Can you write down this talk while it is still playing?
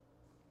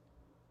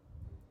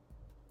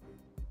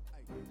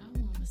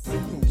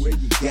Where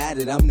you got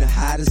it, I'm the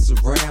hottest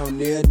around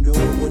there. Know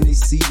it when they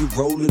see you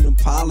rolling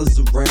Impalas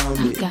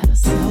around it. I got a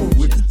soldier.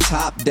 With the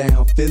top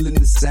down, feeling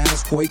the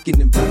sounds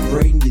quaking and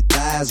vibrating your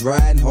thighs.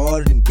 Riding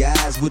harder than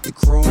guys with the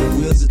chrome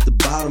wheels at the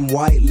bottom,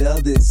 white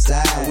leather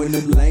inside. When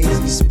them lanes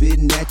be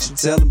spitting at you,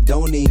 tell them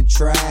don't even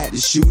try to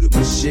shoot at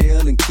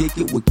Michelle and kick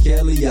it with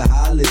Kelly or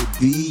holla at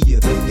B. You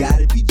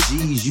gotta be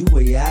G's, you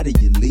way out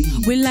of your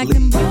league. We like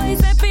them boys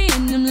that be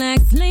in them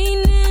legs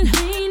leaning,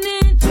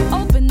 leaning.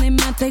 Open they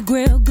mouth, they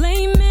grill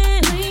gleaming,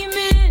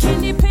 gleaming.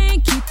 Candy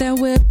paint, keep that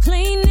whip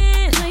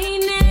cleaning,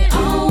 cleaning. They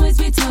always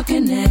be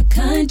talking that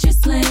country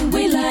slang.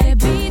 We like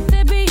beat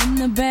that be in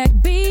the back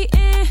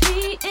beating,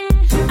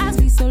 beating. I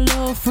be so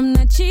low from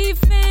that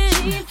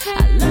chiefin'.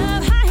 I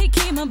love how he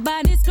keep my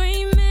body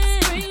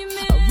screaming, screaming.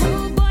 A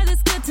rude boy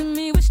that's good to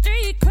me with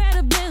street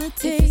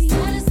credibility. If his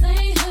status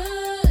ain't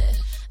hood,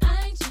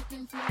 I ain't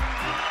checking for.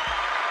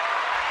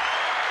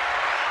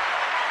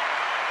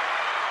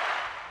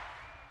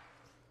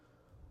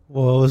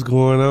 Well, what's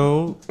going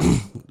on?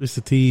 It's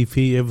the TEP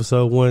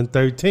episode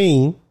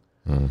 113.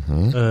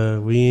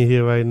 We in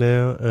here right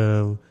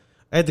now.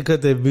 I had to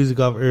cut that music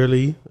off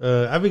early.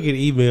 I've been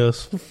getting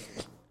emails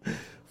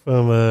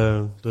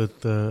from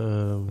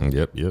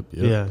Yep.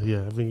 Yeah,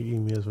 I've been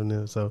getting emails from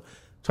them. So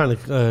trying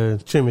to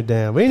trim it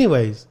down. But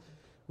anyways,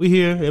 we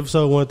here,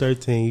 episode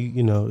 113.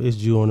 You know, it's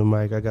Jew on the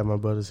mic. I got my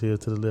brothers here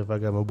to the left. I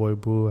got my boy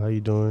Boo. How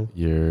you doing?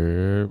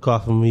 Yeah.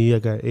 Coughing me. I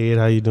got Ed.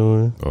 How you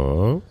doing?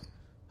 Oh.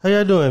 How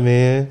y'all doing,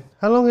 man?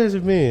 How long has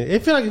it been?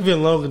 It feel like it's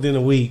been longer than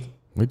a week.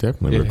 We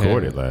definitely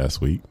recorded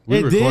last week. We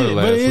It recorded did,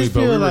 last but it week, but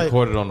we feel like-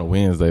 recorded on the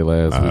Wednesday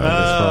last week.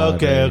 Oh,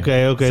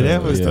 okay.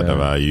 That was Instead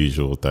of our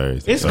usual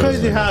Thursday. It's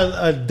crazy how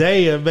a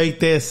day will make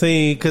that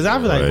scene. Because I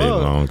be like, way bro.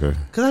 longer.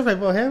 Because I be like,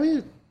 bro, have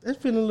you? It's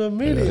been a little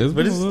minute. Yeah, it's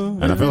but been it's a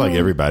little- And I feel like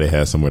everybody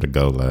had somewhere to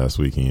go last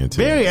weekend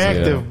too. very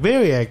active. Yeah.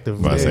 Very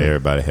active. But I say Yeah.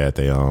 everybody had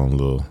their own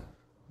little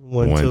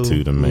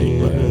 1-2 to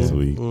make last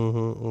week.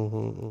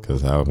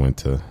 Because I went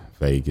to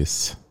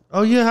Vegas.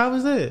 Oh, yeah. How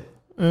was that?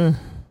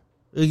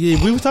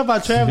 Yeah, we were talking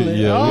about traveling.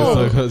 Yeah,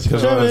 oh, we was talking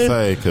about That's what I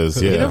say.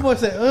 Because Yeah, that boy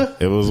said,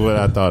 it was what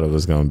I thought it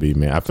was going to be,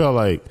 man. I felt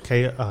like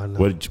okay. Oh,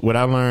 no. what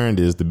I learned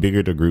is the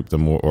bigger the group, the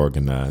more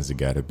organized it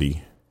got to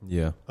be.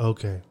 Yeah.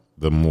 Okay.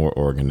 The more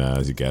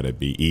organized you got to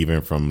be,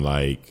 even from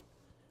like,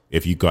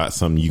 if you got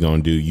something you're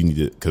going to do, you need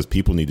to, because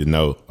people need to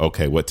know,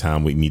 okay, what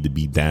time we need to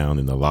be down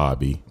in the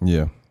lobby.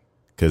 Yeah.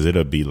 Because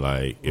it'll be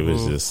like, it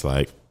was just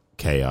like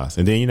chaos.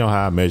 And then you know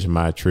how I measure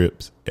my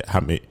trips?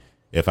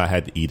 If I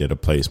had to eat at a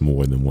place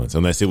more than once,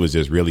 unless it was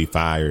just really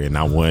fire and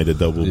I wanted to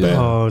double back.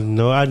 Oh,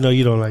 no. I know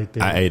you don't like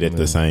that. I ate at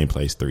the same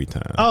place 3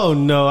 times. Oh,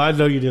 no. I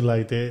know you didn't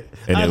like that.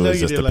 And I it know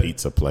was you just a didn't like-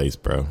 pizza place,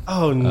 bro.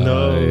 Oh,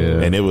 no.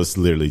 Yeah. And it was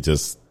literally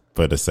just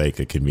for the sake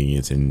of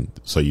convenience and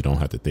so you don't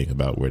have to think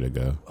about where to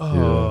go.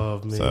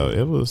 Oh, man. So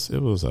it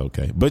was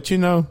okay. But you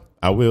know,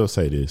 I will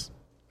say this.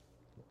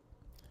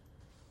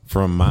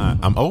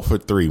 I'm 0 for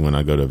 3 when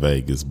I go to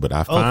Vegas, but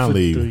I 0 for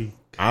 3. finally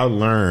I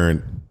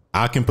learned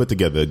I can put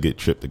together a good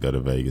trip to go to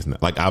Vegas now.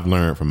 Like I've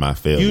learned from my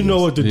failures. You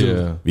know what to do.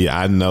 Yeah. Yeah,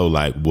 I know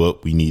like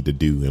what we need to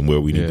do and where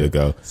we need Yeah. to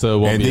go. So it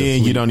won't and be a then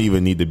you sweep. don't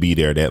even need to be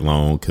there that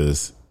long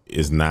because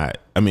it's not.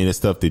 I mean, it's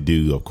stuff to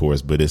do, of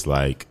course, but it's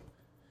like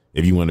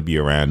if you want to be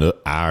around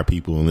our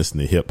people and listen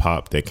to hip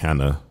hop,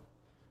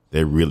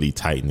 they're really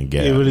tight in the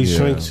gap. It really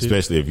shrinks it.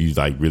 especially if you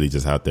like really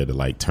just out there to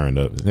like turn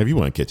up. And if you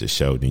want to catch a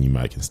show, then you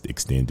might can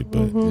extend it,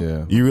 but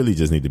Yeah. you really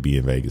just need to be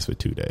in Vegas for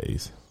 2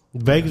 days.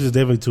 Vegas is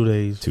definitely 2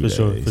 days. 2 for days,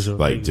 sure. For sure.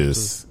 like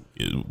Vegas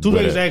just. 2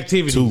 days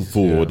activity. 2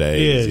 full Yeah.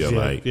 days. Yeah, Yeah, yeah,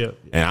 like, yeah.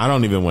 and I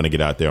don't even want to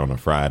get out there on a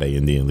Friday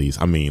and then leave.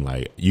 I mean,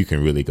 like, you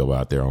can really go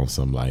out there on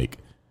some like,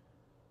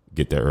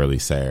 get there early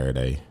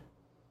Saturday,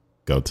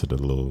 go to the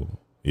little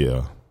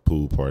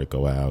pool party,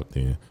 go out.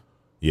 Then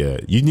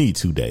you need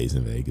 2 days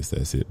in Vegas.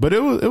 That's it. But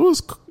it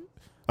was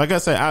like I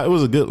say, it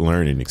was a good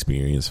learning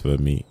experience for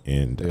me,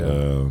 and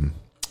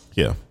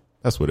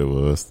that's what it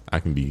was.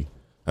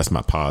 That's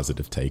my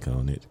positive take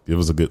on it. It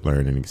was a good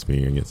learning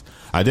experience.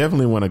 I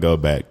definitely want to go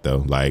back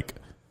though. Like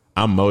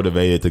I'm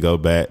motivated to go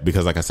back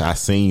because like I said, I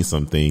seen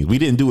some things. We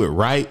didn't do it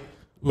right,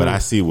 but I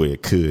see where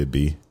it could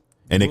be.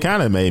 And it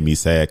kind of made me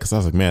sad because I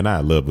was like, man,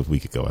 I'd love if we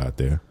could go out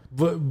there.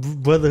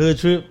 Brotherhood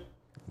trip?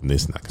 And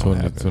it's not going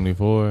to happen.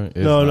 2024.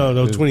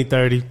 No,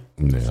 2030.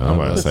 No, I'm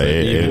about to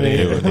say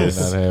it might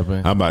not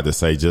happen. I'm about to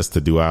say just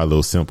to do our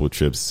little simple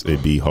trips,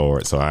 it'd be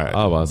hard. So I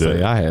was about to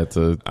say I had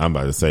to I'm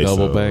about to say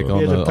double so. back on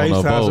You had the to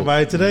FaceTime boat.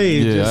 somebody today.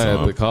 Yeah, Just- I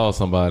had to call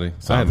somebody.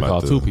 So I had to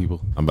call 2 people.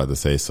 I'm about to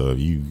say so. If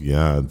you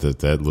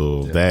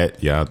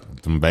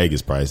them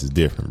Vegas price is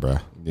different, bro.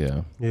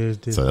 Yeah. Yeah, it's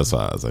different. So that's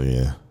why I was like,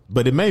 yeah.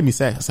 But it made me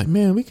sad. I was like,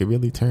 man, we could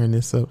really turn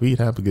this up. We'd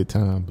have a good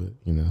time, but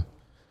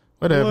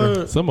whatever.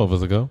 Well, Some of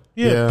us will go.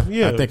 yeah.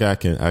 I think I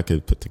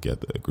could put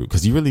together a group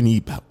because you really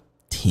need about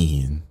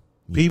 10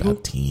 People?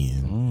 About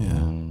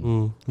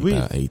 10, We-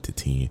 about 8 to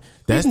 10.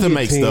 That's can to get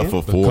make 10. stuff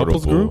couples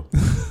affordable. group?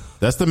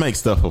 That's to make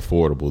stuff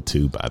affordable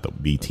too. By the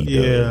BT,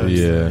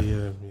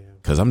 Yeah.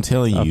 Because I'm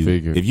telling I you,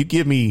 figured. if you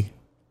give me,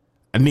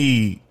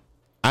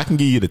 I can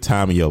give you the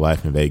time of your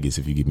life in Vegas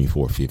if you give me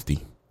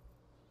 $450.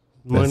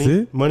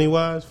 Money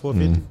wise,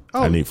 $450.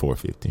 I need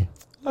 $450.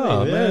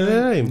 Oh man,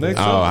 that ain't next.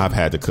 I've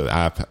had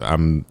to.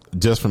 I'm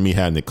just from me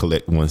having to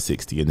collect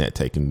 $160 and that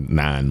taking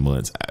 9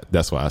 months.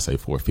 That's why I say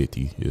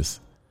 $450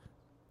 is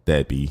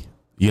that be.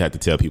 You have to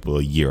tell people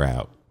a year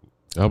out.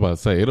 I was about to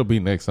say it'll be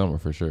next summer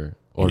for sure.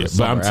 Or yeah,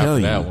 but I'm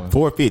telling you,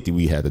 $450.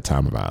 We had the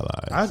time of our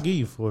lives. I'll give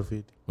you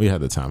 $450. We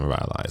had the time of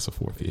our lives for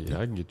 $450.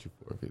 Yeah, I can get you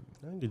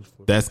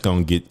 $450. That's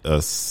gonna get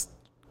us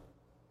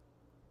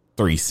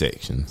 3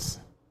 sections.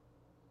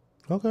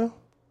 Okay,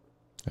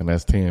 and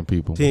that's 10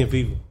 people. 10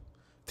 people.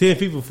 10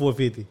 people,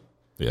 $450.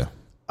 Yeah.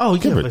 Oh,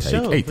 yeah, give or for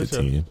take sure, 8 to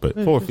 10, but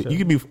 $450. You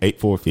give me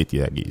 $450.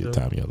 That get you the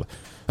time of your life.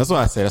 That's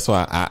why I say. That's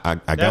why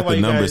I got the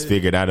numbers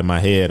figured out in my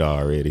head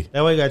already.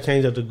 That way, you got to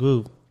change up the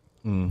group.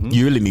 Mm-hmm.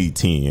 You really need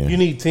 10. You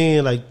need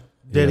 10 like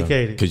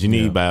dedicated because you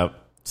need about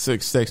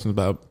 6 sections,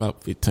 about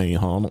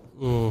 1,500.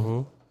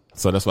 Mm-hmm.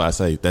 So that's why I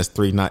say that's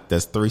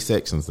 3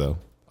 sections though.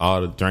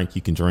 All the drink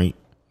you can drink.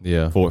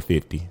 Yeah,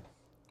 $450.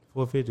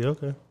 $450.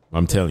 Okay.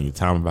 I'm telling you,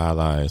 time of our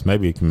lives.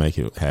 Maybe it can make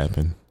it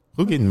happen.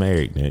 Who getting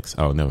married next?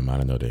 Oh, never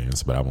mind. I know the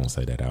answer, but I won't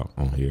say that out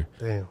on here.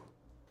 Damn.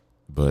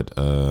 But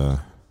I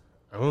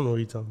don't know what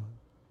you're talking about.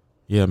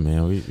 Yeah,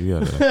 man, we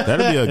gotta,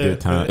 that'll be a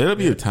good time. It'll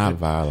be a time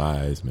of our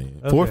lives,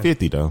 man. Okay.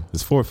 $450 though.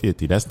 It's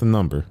 $450. That's the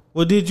number.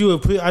 Well, did you?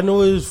 I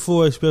know it was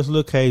for a special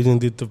occasion.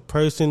 Did the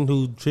person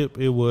who tripped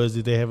it was?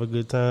 Did they have a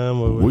good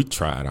time? Or we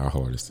tried our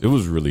hardest. It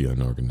was really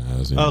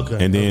unorganized.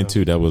 Okay. And then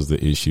too, that was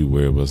the issue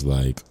where it was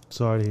like.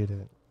 Sorry to hear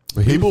that.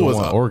 But people was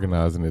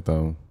organizing it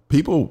though.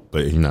 People,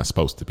 but you're not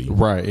supposed to be.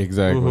 Right,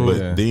 exactly. Mm-hmm.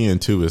 But then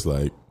too, it's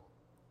like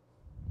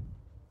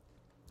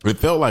it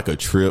felt like a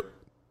trip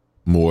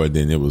more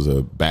than it was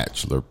a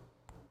bachelor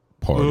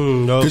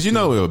party. Because you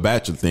know, with a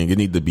bachelor thing, it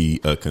need to be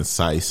a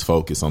concise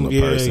focus on the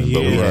person.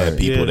 But we had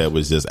people that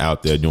was just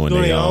out there doing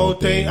their own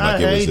thing.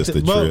 Like it was just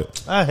a trip.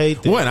 I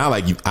hate that. Well,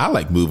 and I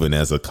like moving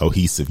as a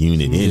cohesive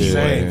unit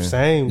anyway.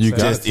 Same. You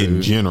just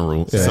in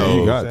general. Yeah, so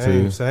you got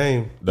to.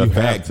 Same. The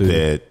fact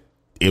that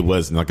it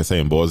wasn't, like I say,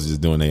 and boys just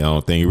doing their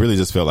own thing. It really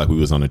just felt like we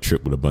was on a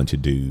trip with a bunch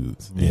of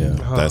dudes. Yeah.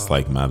 That's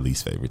like my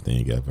least favorite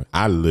thing ever.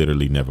 I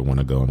literally never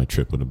want to go on a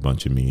trip with a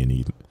bunch of men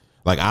even.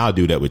 Like, I'll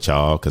do that with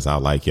y'all because I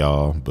like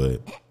y'all,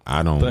 but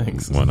I don't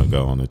want to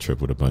go on a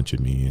trip with a bunch of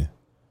men.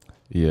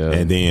 Yeah.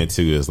 And then,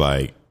 too, it's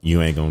like, you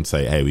ain't going to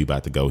say, hey, we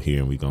about to go here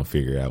and we going to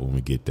figure it out when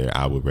we get there.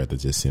 I would rather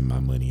just send my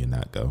money and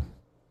not go.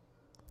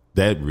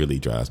 That really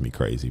drives me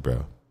crazy,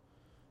 bro.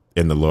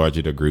 And the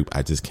larger the group,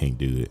 I just can't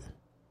do it.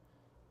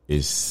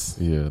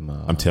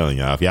 I'm telling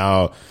y'all, if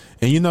y'all,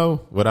 and you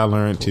know what I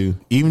learned too,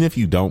 even if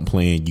you don't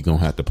plan, you're going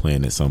to have to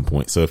plan at some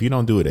point. So if you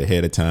don't do it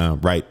ahead of time,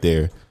 right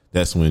there,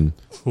 that's when,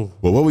 well,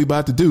 what we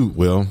about to do?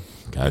 Well,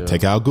 got to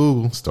take out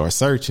Google, start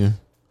searching.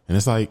 And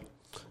it's like,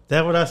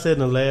 that's what I said in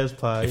the last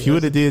pod. If you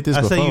would have did this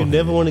before. I say you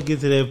never want to get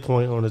to that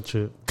point on a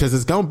trip. Because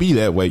it's going to be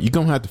that way. You're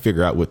going to have to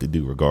figure out what to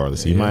do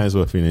regardless. So you might as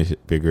well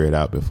figure it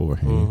out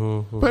beforehand.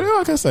 Mm-hmm. But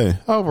like I say,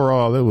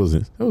 overall, it was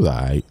all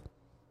right.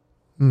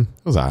 It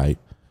was all right.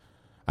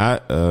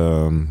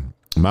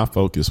 My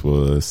focus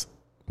was,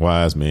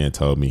 wise man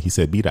told me, he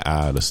said, be the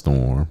eye of the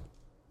storm.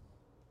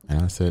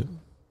 And I said,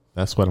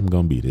 that's what I'm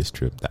going to be this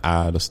trip. The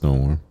eye of the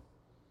storm.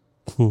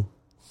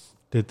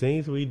 The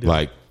things we do.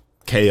 Like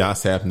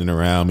chaos happening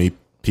around me.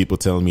 People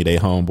telling me they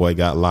homeboy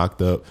got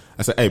locked up.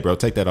 I said, hey, bro,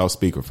 take that off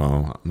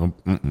speakerphone. No,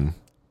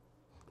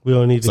 we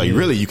don't need to. So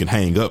you can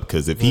hang up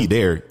because if he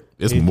there,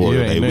 it's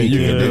Memorial Day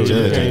weekend. The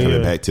judge ain't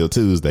coming back till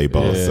Tuesday,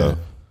 boss. Yeah. So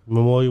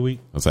Memorial week.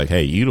 I was like,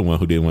 hey, you the one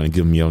who didn't want to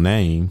give him your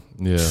name.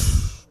 Yeah.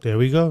 There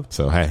we go.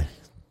 So, hey.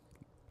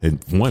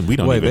 And one, we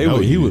don't even know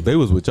him. They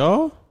was with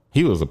y'all?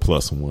 He was a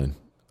 +1.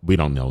 We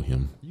don't know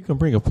him. You can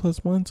bring a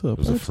 +1 to a. It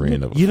was a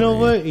friend of a You know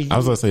friend. what? I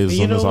was going to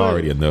say, there's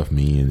already enough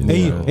men.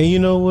 And you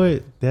know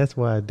what? That's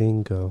why I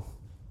didn't go.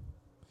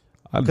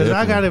 Because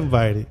I got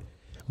invited.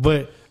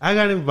 But I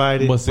got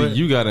invited. But see,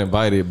 you got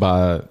invited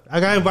by. I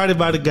got invited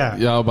by the guy.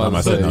 Y'all about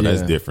to say, no,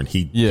 that's different.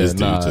 This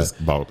dude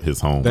just bought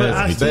his home.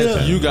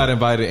 You got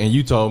invited and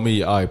you told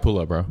me, all right, pull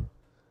up, bro.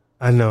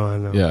 I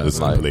know. Yeah, it's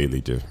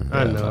completely different.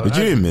 I know. But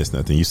you didn't miss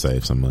nothing. You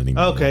saved some money.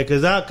 Man. Okay,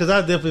 because I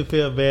definitely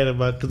feel bad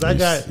about because I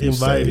got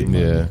invited.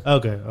 Yeah.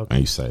 Okay. And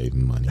you saved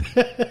money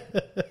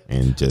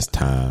and just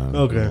time.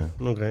 Okay.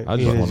 I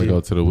just want to go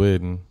to the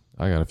wedding.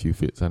 I got a few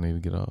fits I need to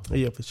get off.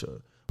 Yeah, for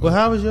sure. Well,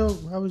 how was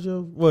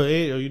your? Well,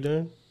 Ed, are you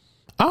done?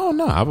 I don't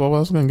know. I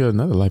was going to get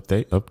another life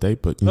update,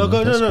 but no.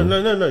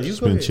 You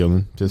just been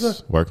chilling,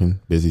 just working,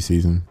 busy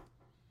season.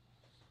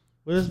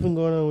 What has been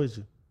going on with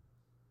you?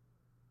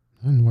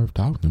 Nothing worth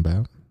talking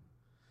about.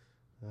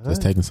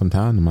 Just taking some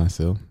time to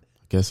myself.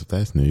 I guess if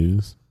that's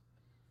news,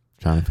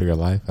 trying to figure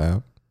life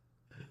out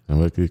and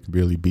what it could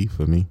really be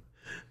for me.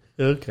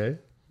 Okay.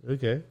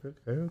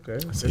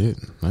 That's it.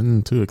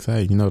 Nothing too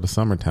exciting. You know, the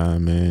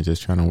summertime, man.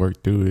 Just trying to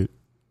work through it.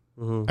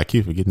 Mm-hmm. I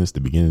keep forgetting it's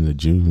the beginning of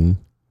June.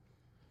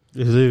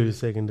 It's literally the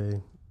second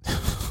day.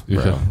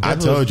 I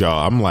told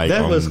y'all, I'm like,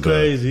 that was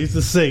crazy. It's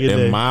the second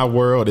day. In my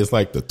world, it's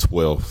like the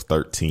 12th,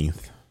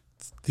 13th.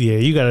 Yeah,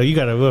 you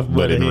got a rough.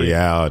 But in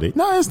reality,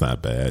 no, it's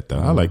not bad though.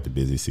 I like the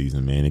busy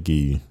season, man. It give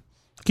you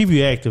Keep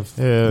you active.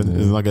 Yeah,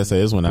 and like I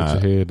said, it's when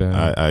Put your head down.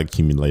 I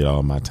accumulate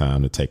all my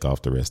time to take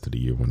off the rest of the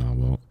year when I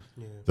want.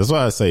 Yeah. That's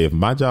why I say if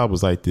my job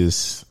was like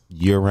this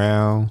year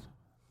round,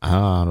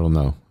 I don't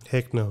know.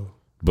 Heck no.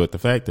 But the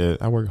fact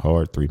that I work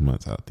hard 3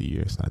 months out the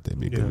year, it's not that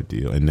big of a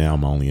deal. And now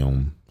I'm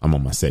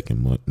on my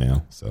second month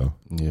now. So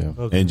Yeah.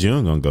 Okay. And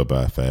June gonna go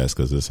by fast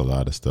because there's a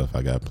lot of stuff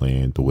I got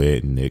planned. The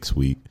wedding next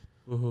week,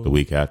 the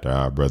week after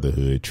our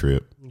brotherhood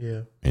trip,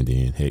 Yeah. and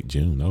then heck,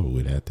 June over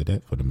with after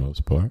that for the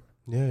most part.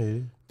 Yeah. Yeah.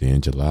 Then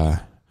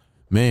July,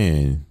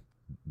 man,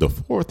 the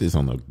 4th is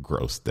on a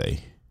gross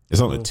day.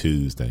 It's on a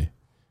Tuesday,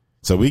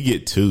 so we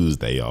get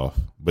Tuesday off.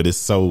 But it's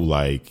so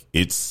like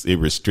it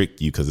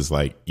restricts you because it's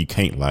like you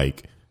can't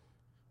like.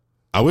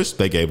 I wish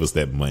they gave us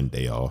that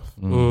Monday off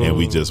and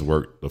we just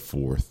worked the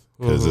 4th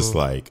because it's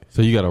like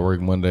So you got to work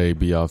Monday,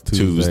 be off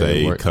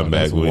Tuesday, work, come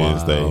back that's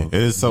Wednesday, wild.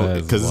 and it's so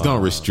because it's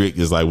gonna restrict.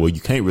 It's like, well,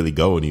 you can't really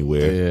go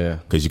anywhere, Yeah.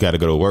 because you got to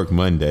go to work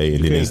Monday,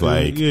 and then it's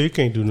like, you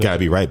can't do nothing. got to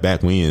be right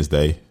back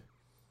Wednesday.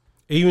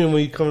 Even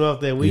when you coming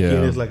off that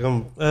weekend, Yeah. it's like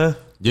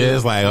Yeah,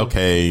 it's like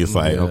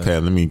okay,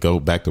 let me go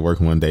back to work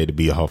one day to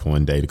be off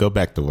one day to go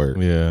back to work.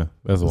 Yeah,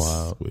 that's It's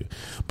wild. weird.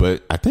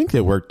 But I think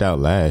it worked out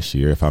last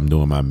year. If I'm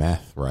doing my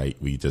math right,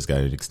 we just got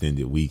an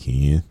extended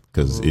weekend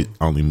because it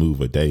only move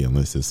a day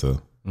unless it's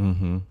a.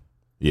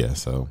 Yeah,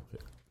 so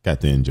got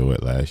to enjoy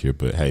it last year.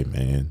 But hey,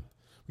 man,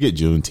 we get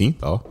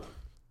Juneteenth off,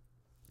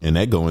 and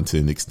that going to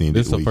an extended.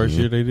 This the weekend. first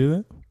year they do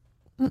that?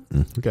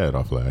 We got it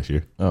off last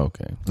year. Oh,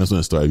 okay. That's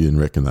when it started getting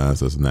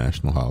recognized as a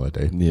national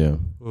holiday. Yeah.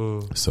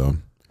 So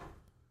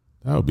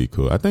that would be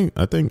cool. I think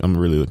I'm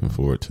really looking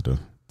forward to the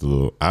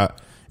little.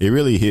 It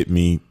really hit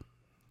me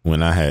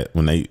when I had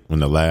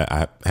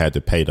I had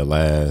to pay the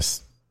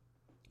last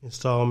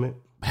installment.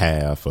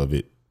 half of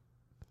it.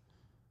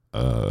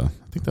 I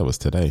think that was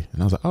today,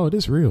 and I was like, "Oh,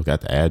 this real."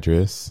 Got the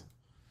address.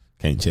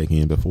 Can't check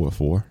in before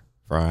 4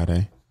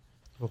 Friday.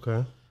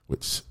 Okay.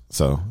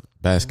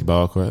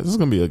 Basketball court. This is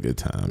gonna be a good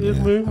time, Yeah,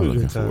 man. man, I'm it'll be a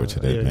looking good forward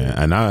time. to that, Yeah, man.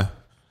 yeah. And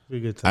Be a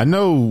good I time.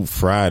 know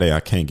Friday I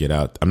can't get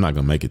out. I'm not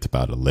gonna make it to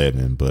about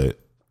 11, but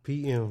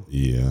PM.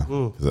 yeah.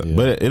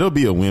 But it'll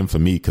be a win for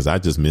me because I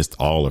just missed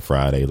all of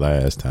Friday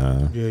last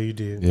time, Yeah, you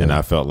did. Yeah. and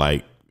I felt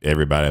like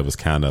everybody was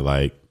kind of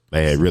like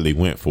they had really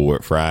went for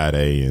it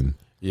Friday. And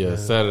Yeah,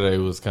 Saturday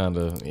was kind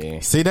of,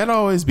 see, that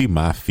always be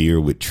my fear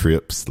with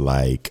trips.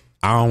 Like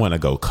I don't want to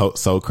go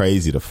so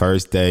crazy the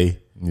first day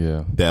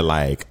Yeah. that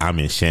like I'm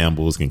in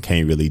shambles and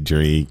can't really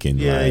drink and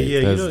Yeah, like,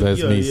 yeah.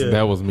 That's me. Yeah.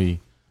 That was me.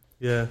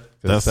 Yeah.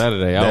 That's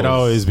Saturday. That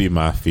always be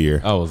my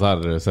fear. I was out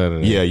of there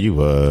Saturday. Yeah, you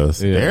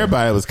was. Yeah.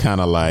 Everybody was kind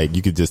of like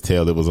you could just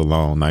tell it was a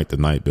long night the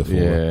night before.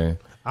 Yeah.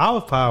 I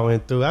was powering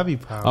through. I be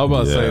powering. I was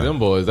about to say Yeah. them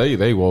boys.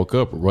 They woke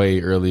up way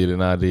earlier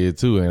than I did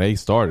too, and they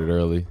started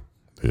early.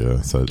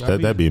 Yeah, so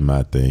that'd be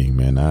my thing,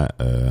 man.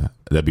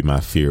 That'd be my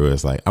fear.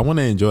 It's like I want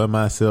to enjoy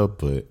myself,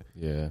 but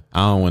Yeah.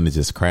 I don't want to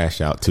just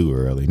crash out too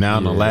early. Now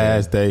on the Yeah.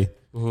 last day,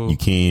 you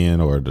can,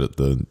 or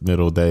the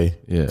middle day,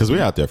 Yeah. because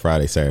we're out there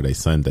Friday, Saturday,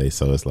 Sunday.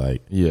 So it's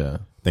like Yeah.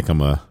 I think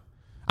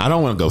I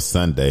don't want to go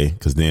Sunday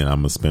because then I'm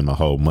gonna spend my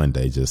whole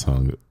Monday just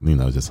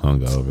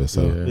hungover.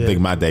 So Yeah. I think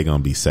my day gonna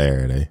be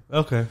Saturday.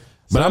 Okay.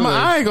 But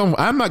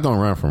I'm not gonna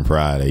run from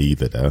Friday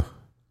either though.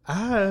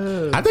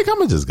 I think I'm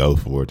gonna just go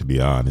for it, to be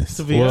honest.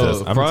 To be Well,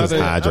 honest, I'm just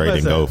Friday- hydrate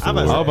and go for I'm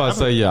about it. to I was about to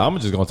say, yeah, I'm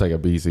just gonna take a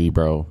BC,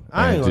 bro.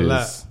 I ain't and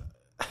gonna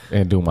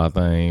and do my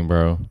thing,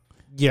 bro.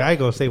 yeah, I ain't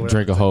gonna say what.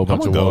 Drink a whole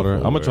bunch of gonna go water.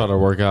 for I'm gonna it. try to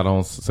work out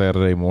on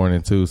Saturday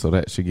morning too, so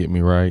that should get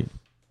me right.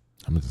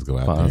 I'm gonna just go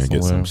out Find there and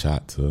get some somewhere.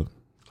 shots up.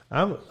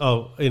 I'm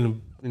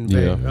in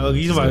the Yeah. bag. Oh,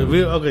 you about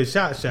real? Okay,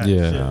 shot. Yeah.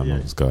 Shit, I'm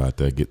gonna just go out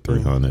there get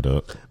 300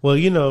 up. Well,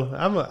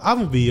 I'm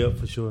gonna be up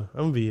for sure.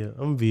 I'm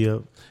gonna be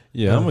up.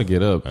 Yeah, I'm gonna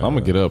get up. I'm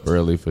gonna get up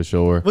early for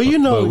sure. Well,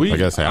 But we,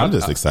 Like I said, I'm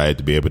just excited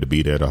to be able to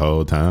be there the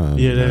whole time.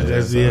 Yeah,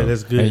 that's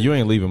good. and you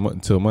ain't leaving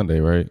until Monday,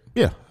 right?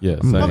 Yeah.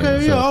 Yeah. Same.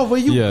 Okay, yeah. Oh, well,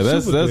 you yeah,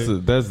 that's super that's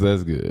good. that's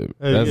good.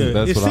 That's Yeah.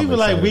 that's It what I'm seems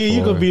like excited you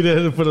for. gonna be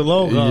there for the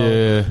long haul.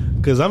 Yeah.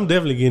 Because I'm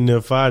definitely getting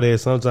there Friday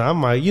sometime. I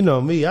might,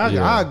 me,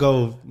 I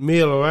go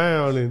meal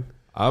around and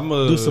I'm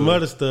do some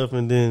other stuff,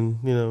 and then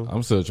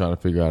I'm still trying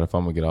to figure out if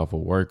I'm gonna get off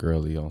of work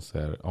early on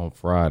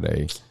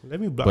Friday. let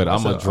me block. But I'm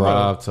gonna myself.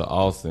 drive to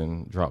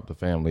Austin, drop the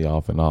family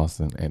off in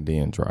Austin, and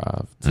then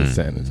drive to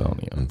San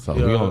Antonio. So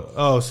we Yeah. gonna,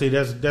 Oh, see,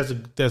 that's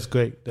great. That's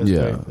great. That's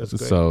great.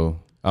 So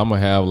I'm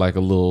gonna have like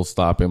a little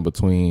stop in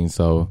between.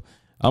 So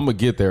I'm gonna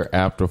get there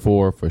after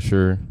 4 for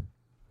sure.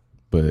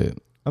 But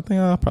I think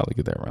I'll probably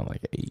get there around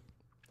like 8.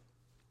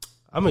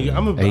 I'm 8,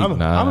 gonna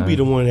 9. be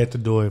the one at the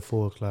door at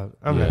 4:00.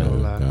 I'm not gonna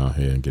lie. Go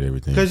ahead and get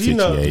everything. Because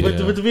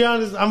situated. but to be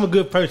honest, I'm a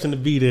good person to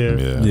be there.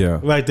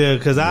 Yeah. Right there,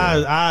 because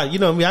I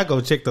me, I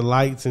go check the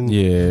lights and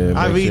Yeah,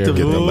 I make read sure the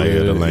get rules. lay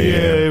of the land.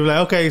 Yeah, like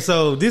okay,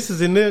 so this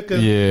is in there.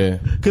 Yeah.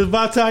 Because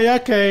by the time y'all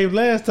came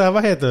last time,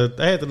 I had the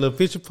little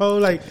picture pole.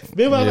 Like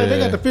remember, I was like, they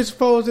Yeah. got the picture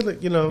poles in it,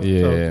 Yeah. So,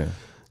 you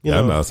Yeah,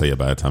 I'm know, about to say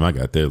by the time I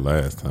got there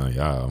last time,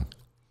 y'all.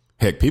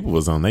 Heck, people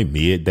was on their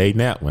midday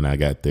nap when I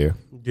got there.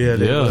 yeah,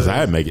 Yeah. Cause I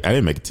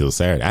didn't make it till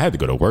Saturday. I had to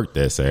go to work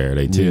that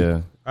Saturday too.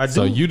 Yeah. I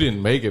So do. you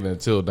didn't make it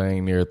until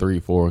dang near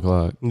 3-4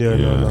 o'clock. Yeah,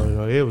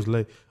 no, it was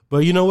late. But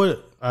you know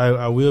what?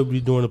 I will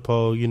be doing a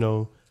poll. You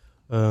know,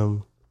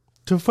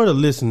 for the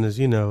listeners.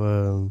 You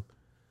know,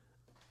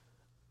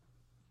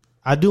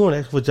 I do want to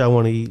ask what y'all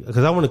want to eat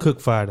because I want to cook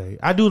Friday.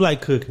 I do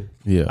like cooking.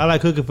 Yeah, I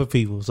like cooking for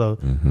people. So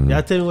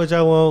y'all tell me what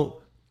y'all want.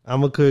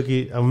 I'm gonna cook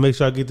it. I'm gonna make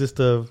sure I get this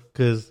stuff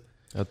because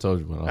I told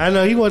you. What I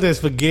know he wants that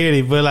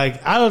spaghetti, but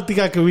like I don't think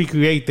I can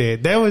recreate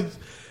that. That was.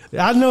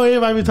 I know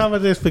everybody be talking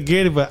about that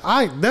spaghetti, but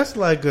that's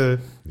like a.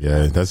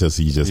 Yeah, that's just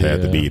you just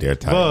had to be there.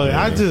 Bro,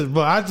 I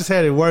just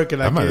had it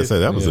working. I might have said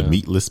that was a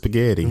meatless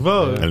spaghetti,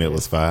 and it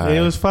was fire. It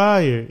was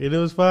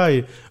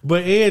fire.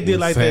 But Ed did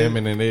like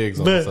salmon that, and eggs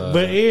on the side.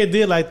 But Ed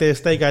did like that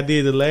steak I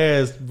did the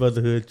last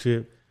brotherhood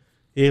trip.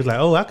 He was like,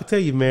 "Oh, I could tell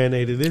you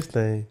marinated this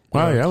thing."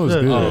 Wow, that was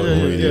good.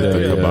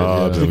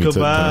 The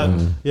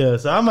kebabs, yeah.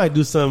 So I might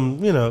do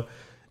some. You know,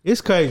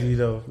 it's crazy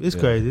though. It's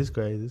crazy.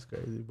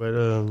 But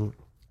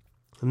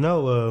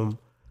no.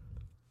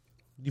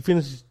 You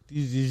finished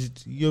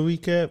your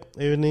recap?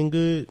 Everything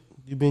good?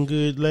 You been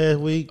good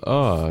last week?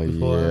 Oh,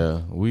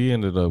 yeah. We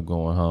ended up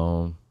going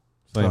home.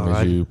 Same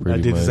as you, pretty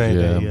I did much. The same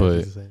yeah, thing.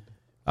 But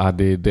I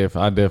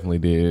definitely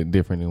did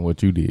different than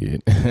what you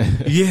did.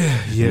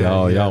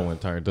 Y'all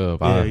went turned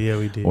up. Yeah,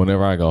 we did.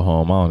 Whenever I go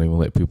home, I don't even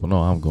let people know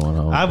I'm going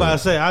home. I about to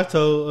say, I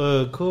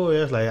told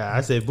Corey,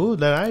 I said, boo,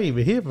 I ain't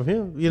even hear from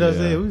him. You know what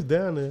I'm saying? We was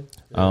down there.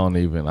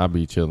 I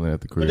be chilling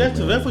at the crib. But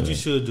that's what you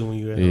should do when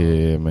you're at home.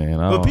 Yeah, man.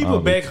 But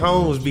people back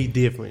home be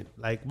different.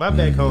 Like, my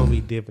back home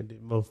be different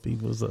than most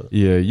people. So.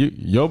 Yeah,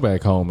 your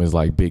back home is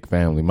like big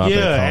family. My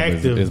back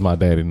home is my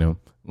dad and them.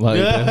 Like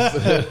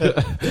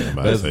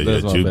that's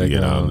you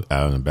get out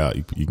and about.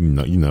 You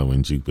know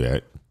when you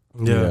back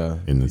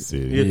in the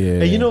city.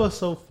 Yeah. And you know what's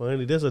so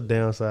funny? There's a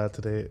downside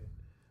to that.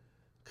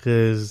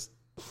 Because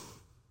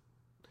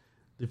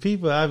the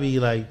people I be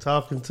like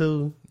talking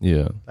to,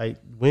 like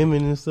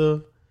women and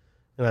stuff,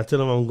 and I tell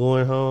them I'm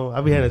going home,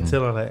 I be having to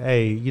tell them like,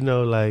 hey, you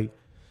know, like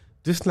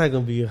this not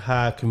gonna be a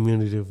high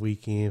community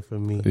weekend for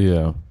me.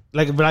 Yeah.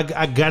 Like, but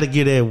I gotta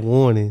get that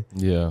warning.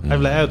 Yeah, I be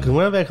like, oh, cause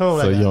when I'm back home,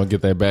 so like, you don't get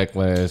that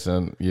backlash,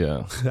 and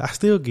I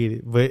still get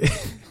it, but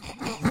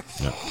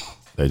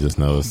they just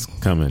know it's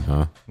coming,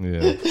 huh?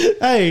 Yeah.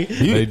 Hey,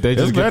 they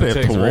just better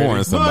to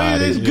warn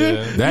somebody. It's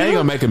good. They ain't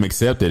gonna make them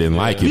accept it and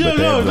like it, but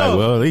they're like,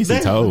 well, at least he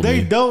told me.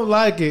 They don't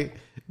like it,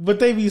 but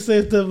they be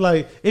saying stuff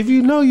like, if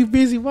you know you're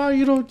busy, why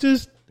you don't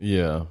just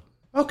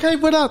okay,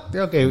 but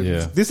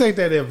this ain't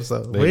that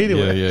episode. But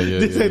anyway,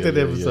 this ain't that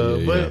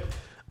episode, but.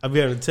 I be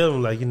able to tell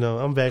them, like, you know,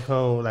 I'm back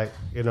home, like,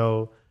 you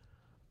know,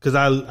 because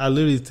I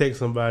literally text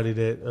somebody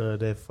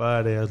that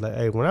Friday. I was like,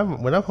 hey, when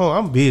I'm home,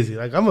 I'm busy.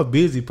 Like, I'm a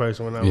busy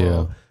person when I'm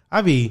home.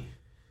 I be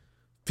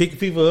picking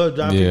people up,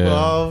 dropping people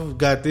off.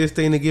 Got this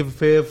thing to get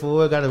prepared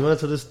for. Got to run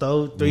to the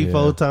store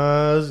 3-4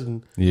 times.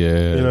 And,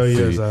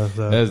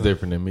 that's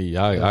different than me.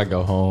 I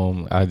go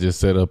home. I just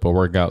set up a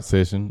workout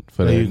session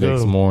for the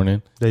next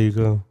morning. There you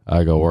go.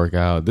 I go work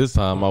out. This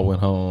time I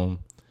went home.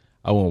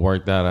 I went and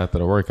worked out after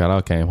the workout.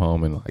 I came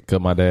home and like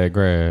cut my dad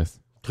grass.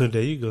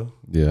 There you go.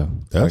 Yeah.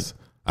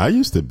 I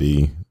used to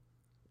be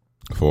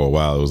for a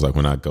while. It was like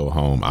when I go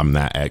home, I'm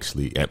not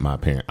actually at my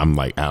parents. I'm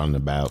like out and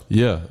about.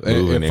 Yeah.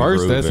 At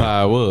first, that's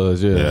how I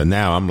was. Yeah.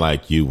 Now I'm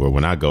like you, where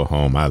when I go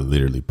home, I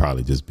literally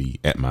probably just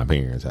be at my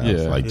parents' house,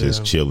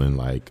 just chilling.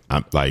 Like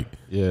I'm like,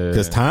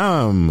 because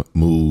time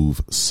move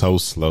so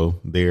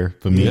slow there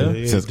for me,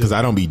 because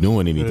I don't be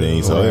doing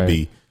anything, so it'd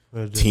be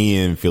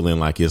 10 feeling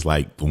like it's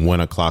like 1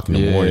 o'clock in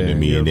the morning to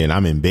me, and then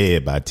I'm in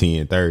bed by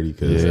 10:30.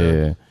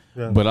 Cause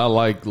but I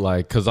like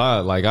because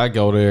I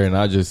go there and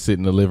I just sit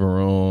in the living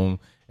room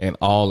and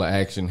all the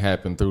action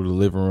happen through the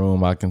living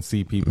room. I can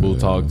see people,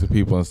 talk to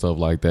people and stuff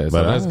like that.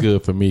 So that's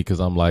good for me because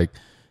I'm like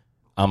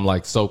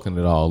soaking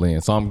it all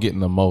in. So I'm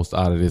getting the most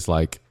out of this,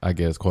 like, I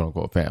guess, quote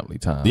unquote, family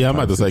time. Yeah, I'm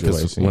about to say,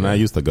 because when I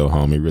used to go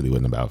home, it really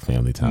wasn't about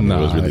family time. It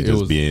was really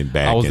just being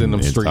back. I was in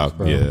them streets, talk,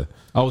 bro. Yeah.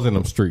 I was in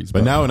them streets.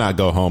 But now when I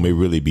go home, it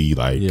really be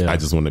like, I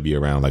just want to be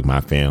around like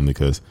my family,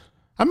 because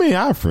I mean,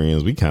 our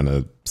friends, we kind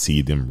of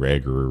see them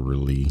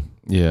regularly.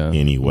 Yeah.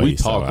 Anyway, we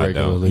talk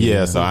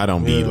regularly. So I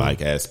don't be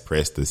like as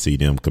pressed to see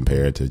them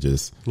compared to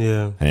just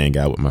hang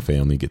out with my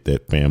family, get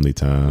that family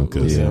time,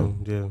 because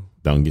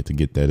don't get to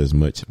get that as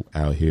much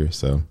out here.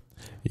 So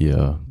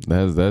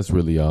that's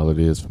really all it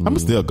is for me. I'm gonna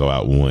still go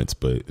out once,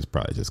 but it's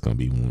probably just gonna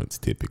be once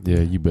typically.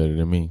 Yeah, you better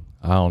than me.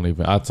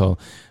 I told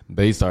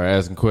they start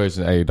asking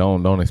questions. Hey,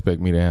 don't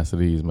expect me to answer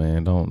these,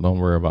 man. Don't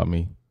worry about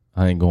me.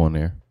 I ain't going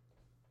there.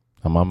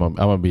 I'm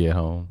gonna be at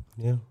home.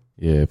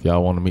 Yeah, if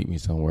y'all want to meet me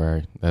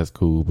somewhere, that's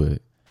cool,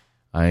 but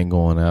I ain't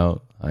going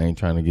out. I ain't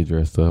trying to get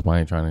dressed up. I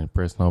ain't trying to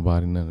impress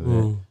nobody, none of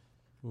that.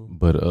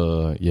 But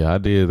I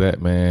did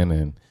that, man,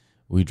 and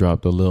we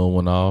dropped the little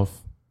one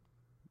off.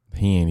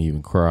 He ain't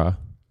even cry.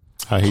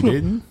 Oh, he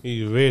didn't?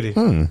 He ready.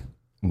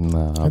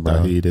 Nah, I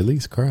thought he'd at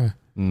least cry.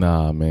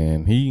 Nah,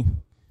 man.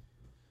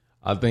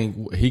 I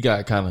think he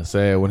got kind of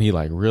sad when he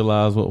like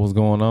realized what was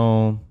going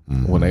on.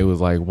 When they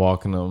was like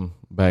walking him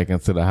back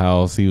into the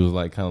house, he was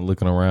like kind of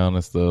looking around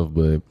and stuff.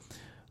 But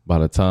by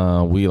the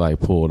time we like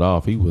pulled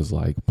off, he was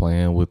like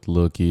playing with the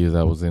little kids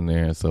that was in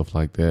there and stuff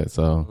like that.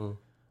 So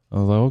I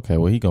was like, okay,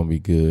 well, he gonna be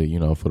good, you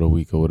know, for the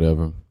week or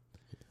whatever.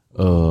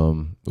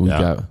 Y'all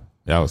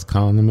was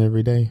calling him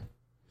every day?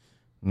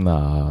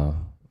 Nah.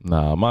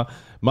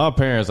 My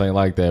parents ain't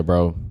like that,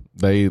 bro.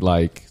 They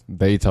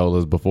told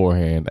us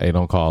beforehand, hey,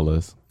 don't call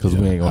us because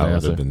we ain't gonna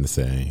answer. I would have been the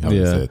same. I would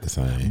have said the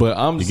same.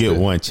 But you get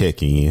one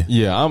check in.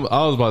 Yeah,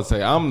 I was about to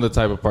say, I'm the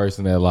type of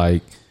person that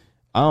like,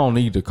 I don't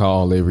need to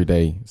call every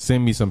day.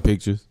 Send me some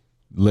pictures.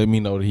 Let me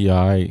know that he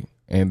all right.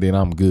 And then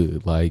I'm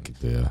good. Like,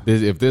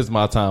 if this is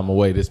my time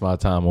away, this is my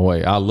time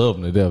away. I love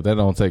him to death. That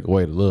don't take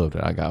away the love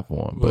that I got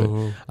for him. But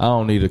I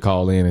don't need to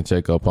call in and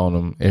check up on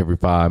him every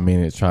 5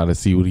 minutes, trying to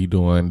see what he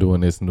doing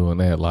this and doing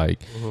that.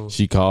 Like,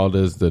 she called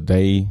us the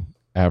day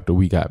after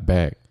we got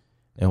back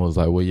and was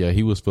like, well, yeah,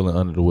 he was feeling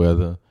under the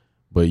weather,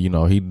 but, you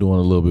know, he doing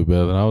a little bit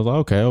better. And I was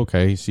like,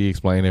 okay. She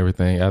explained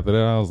everything. After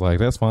that, I was like,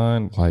 that's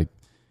fine. Like,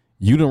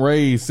 you done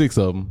raised 6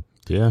 of them.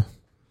 Yeah.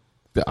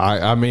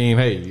 I mean,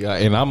 hey,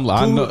 and I'm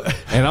one of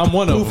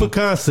them. Proof of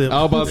concept.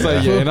 I was about to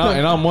say, yeah,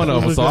 and I'm one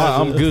of them, so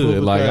I'm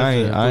good. Like,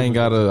 I ain't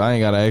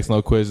gotta ask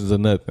no questions or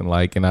nothing.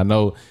 Like, and I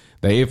know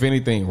that if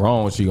anything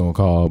wrong, she gonna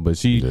call, but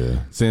she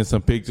sends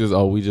some pictures.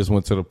 Oh, we just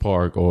went to the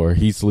park, or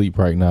he sleep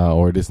right now,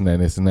 or this and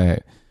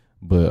that.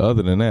 But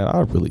other than that,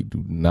 I really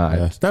do not.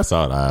 Yeah, that's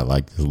all I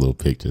like, these little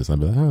pictures. I'd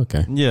be like, oh,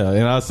 okay. Yeah,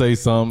 and I say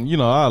something, you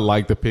know, I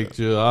like the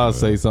picture. I'll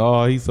say something,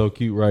 oh, he's so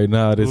cute right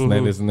now, this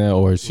and that,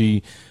 or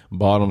she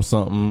bought him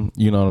something,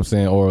 you know what I'm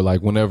saying? Or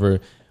like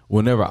whenever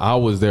I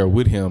was there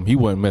with him, he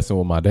wasn't messing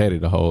with my daddy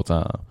the whole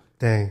time.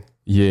 Dang.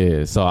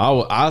 Yeah, so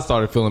I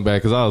started feeling bad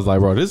because I was like,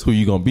 bro, this is who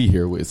you gonna be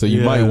here with. So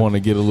you might want to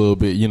get a little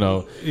bit, you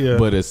know. Yeah.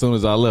 But as soon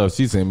as I left,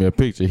 she sent me a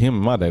picture. Him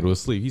and my daddy was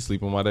asleep. He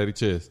sleep on my daddy's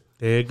chest.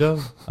 There you go.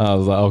 I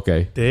was like,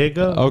 okay. There you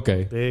go.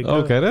 Okay. There you go.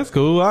 Okay, that's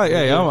cool.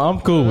 I'm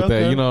cool with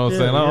that. You know what I'm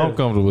saying? I'm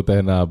comfortable with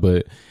that now.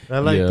 But I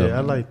like that. I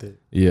like that.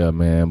 Yeah,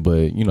 man.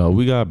 But you know,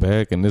 we got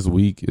back, and this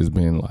week has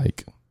been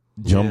like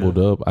jumbled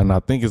up, and I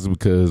think it's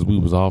because we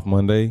was off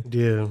Monday.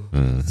 Yeah.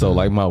 So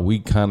like my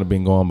week kind of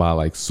been going by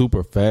like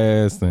super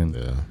fast, and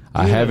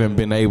I haven't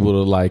been able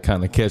to like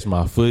kind of catch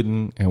my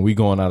footing. And we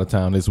going out of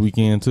town this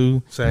weekend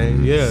too.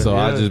 Same. Yeah. So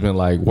I just been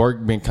like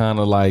work been kind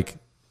of like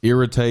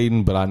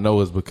irritating, but I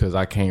know it's because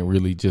I can't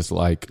really just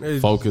like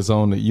focus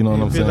on it. You know what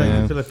I'm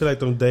saying? I feel like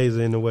them days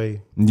are in the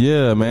way.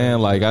 Yeah,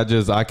 man. Like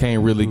I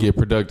can't really get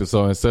productive.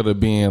 So instead of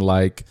being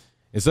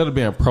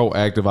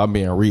proactive, I'm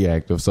being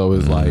reactive. So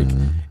it's like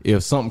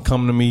if something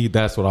come to me,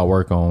 that's what I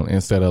work on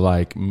instead of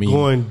like me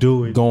go and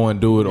do it,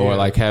 or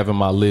like having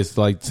my list.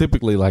 Like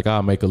typically, like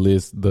I'll make a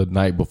list the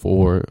night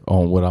before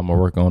on what I'm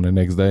gonna work on the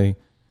next day.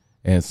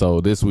 And so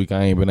this week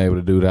I ain't been able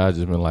to do that. I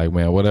just been like,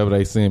 man, whatever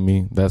they send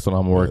me, that's what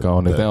I'm gonna work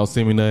on. If they don't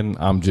send me nothing,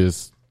 I'm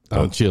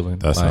chilling.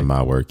 That's like, how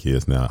my work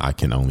is now. I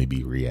can only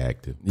be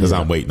reactive because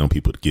I'm waiting on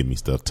people to give me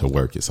stuff to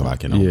work it, so I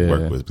can only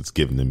work with what's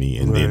given to me.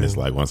 And then it's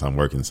like once I'm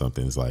working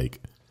something, it's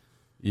like,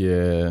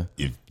 if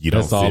you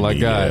don't send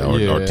me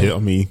or tell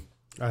me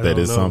that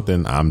it's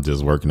something, I'm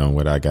just working on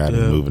what I got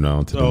and moving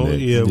on to the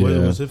next.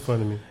 What's in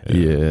front of me?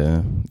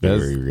 Yeah,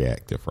 very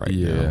reactive right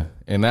now.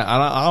 And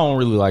I don't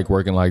really like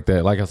working like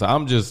that. Like I said,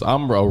 I'm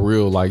a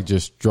real like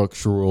just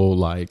structural,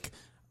 like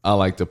I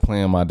like to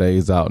plan my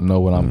days out, know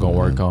what I'm gonna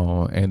work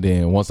on, and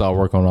then once I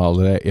work on all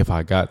of that, if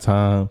I got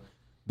time,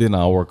 then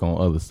I'll work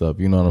on other stuff.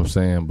 You know what I'm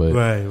saying? But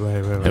right.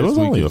 It was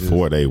only a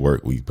 4-day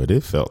work week, but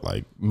it felt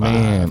like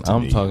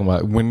I'm talking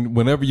about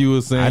whenever you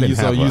were saying I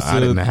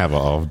didn't have an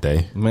off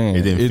day. Man,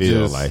 it didn't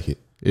feel like it.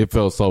 It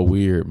felt so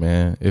weird,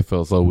 man. It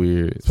felt so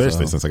weird,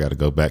 especially since I got to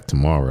go back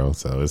tomorrow.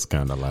 So it's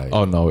kind of like,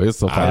 oh no, it's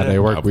a 5-day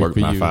work week for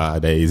you.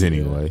 5 days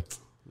anyway.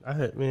 I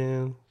had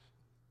Go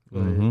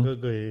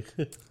ahead.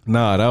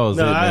 Nah, that was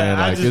it, man.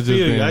 I just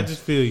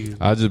feel you.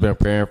 I just been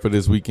preparing for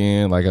this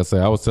weekend. Like I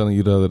said, I was telling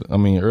you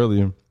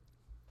earlier,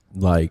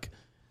 like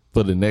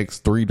for the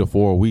next 3 to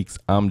 4 weeks,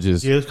 I'm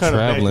just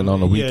traveling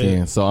on the weekend.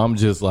 Yeah. So I'm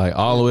just like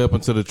all the way up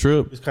until the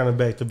trip. It's kind of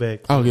back to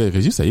back. Oh yeah,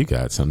 because you said you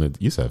got something.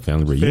 You said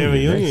family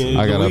reunion.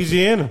 I got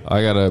Louisiana.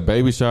 I got a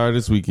baby shower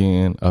this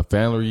weekend. A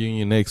family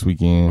reunion next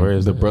weekend. Where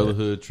is the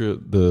brotherhood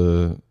trip?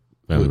 The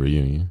family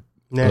reunion.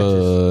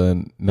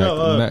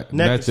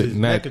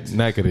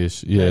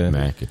 Natchitoches. Yeah,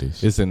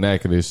 Natchitoches. It's in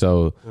Natchitoches.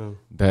 So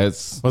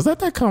was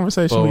that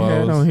conversation we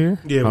had on here?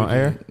 Yeah, on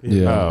air.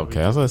 Yeah. Oh,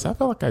 okay. I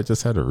felt like I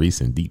just had a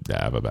recent deep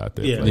dive about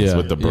that. Yeah,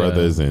 with the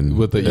brothers and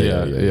with the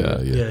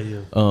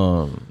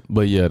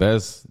But yeah,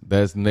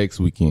 that's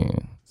next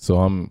weekend. So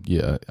I'm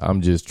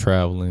just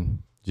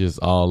traveling. Just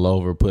all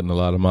over, putting a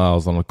lot of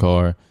miles on the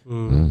car.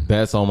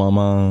 That's on my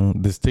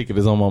mind. This ticket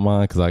is on my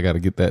mind because I got to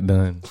get that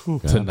done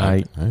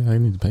tonight. I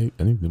need to pay.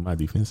 I need to do my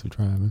defensive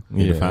driving. I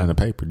need to find the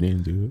paper,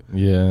 then do it.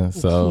 Yeah,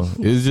 so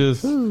it's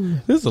just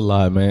it's a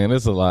lot, man.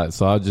 It's a lot.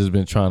 So I've just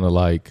been trying to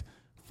like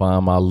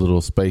find my little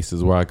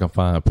spaces where I can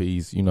find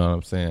peace. You know what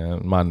I'm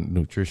saying? My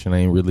nutrition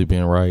ain't really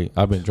been right.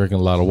 I've been drinking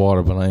a lot of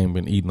water, but I ain't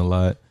been eating a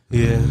lot.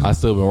 Yeah, I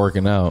still been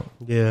working out.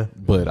 Yeah,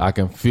 but I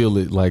can feel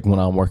it like when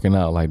I'm working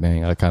out. Like,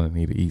 dang, I kind of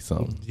need to eat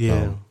something.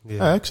 Yeah,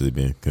 I actually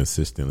been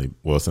consistently.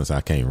 Well, since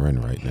I can't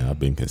run right now, I've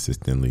been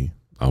consistently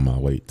on my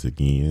weights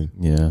again.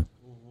 Yeah,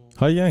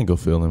 How your ankle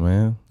feeling,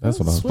 man? That's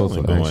what I'm supposed to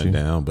ask you. Going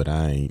down, but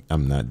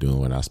I'm not doing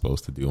what I'm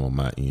supposed to do on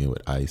my end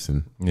with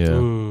icing. Yeah.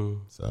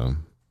 So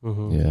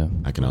yeah,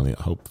 I can only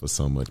hope for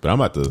so much. But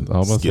I'm about to. I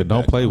was say,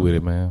 don't play with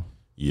it, man.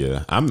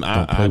 Yeah, Don't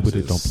play with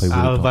it. Don't play with it.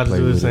 I was about to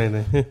do the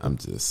same thing. I'm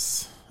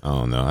just. I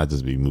don't know. I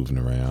just be moving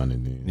around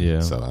and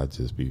then so I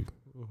just be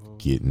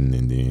getting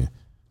and then,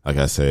 like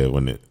I said,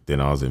 then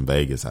I was in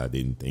Vegas, I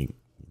didn't think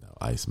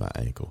ice my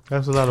ankle.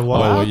 That's a lot of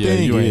water. I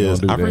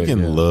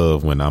freaking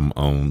love when I'm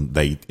on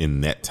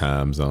in that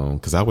time zone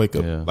because I wake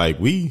up like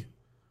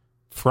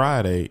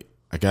Friday.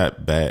 I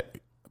got back.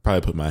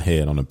 Probably put my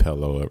head on a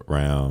pillow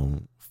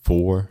around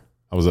 4.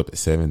 I was up at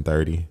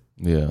 7:30.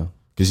 Yeah.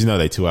 Because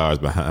they 2 hours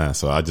behind,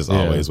 so I just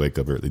always wake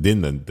up early.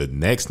 Then the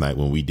next night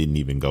when we didn't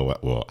even go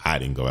out, well, I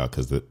didn't go out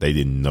because they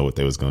didn't know what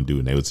they was going to do,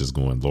 and they was just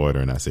going loiter.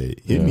 And I said,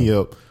 hit me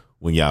up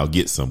when y'all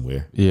get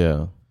somewhere.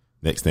 Yeah.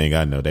 Next thing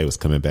I know, they was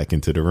coming back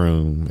into the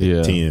room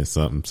at 10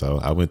 something. So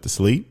I went to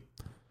sleep.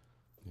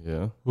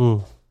 Yeah.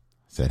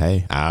 Said,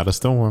 hey, out of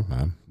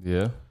storm.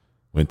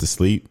 Went to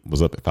sleep,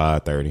 was up at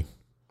 5:30.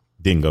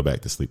 Didn't go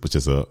back to sleep, was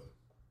just up.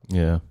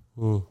 Yeah.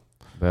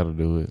 That'll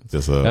do it.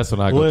 Just that's when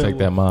I go take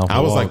that mile.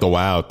 I was like, the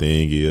wild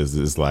thing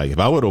is like, if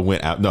I would have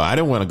went out, no, I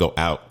didn't want to go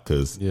out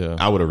because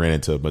I would have ran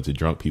into a bunch of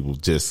drunk people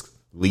just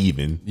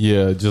leaving.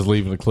 Yeah, just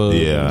leaving the club.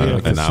 Yeah,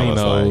 and casinos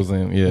I was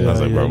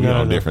like, bro, we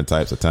on different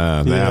types of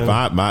times.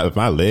 Now, if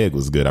my leg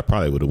was good, I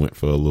probably would have went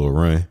for a little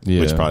run,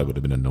 which probably would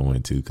have been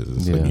annoying too because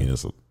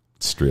it's a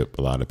strip,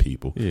 a lot of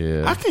people.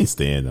 Yeah, I can't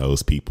stand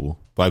those people.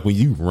 Like when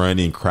you run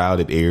in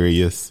crowded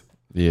areas.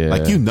 Yeah,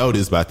 like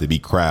it's about to be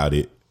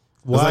crowded.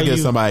 It's like if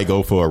somebody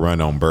go for a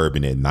run on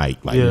Bourbon at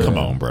night. Like, come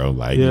on, bro.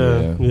 Like,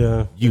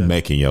 you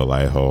making your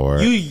life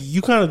hard.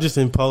 You kind of just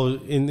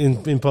imposing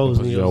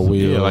your will.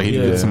 Yeah,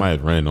 like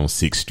somebody running on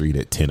 6th Street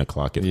at 10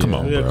 o'clock. Come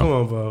on, bro. Come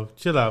on, bro.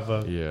 Chill out,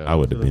 bro. Yeah, I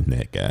would have been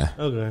that guy.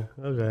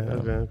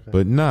 Okay.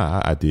 But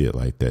nah, I did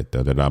like that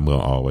though. That I'm gonna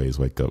always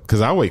wake up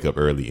because I wake up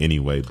early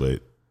anyway.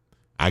 But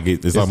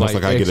it's almost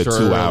like I get a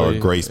 2-hour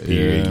grace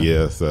period.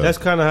 Yeah, so that's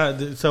kind of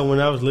how. So when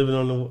I was living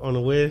on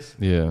the West,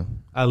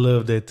 I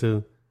loved that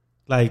too.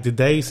 Like the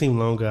days seem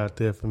longer out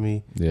there for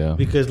me. Yeah,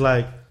 because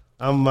like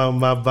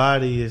my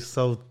body is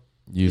so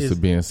used to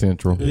being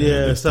central.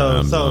 Yeah,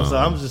 so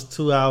I'm just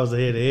 2 hours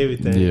ahead of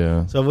everything.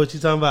 Yeah. So what you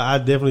talking about? I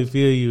definitely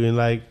feel you, and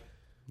like,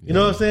 you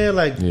know what I'm saying?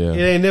 Like,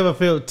 it ain't never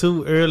felt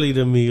too early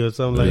to me or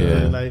something like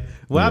that. Like,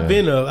 I've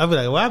been up. I be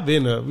like, I've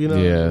been up. You know?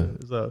 Yeah.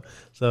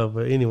 So,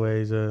 but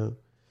anyways,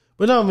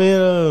 but no,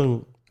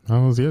 man.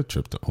 How was your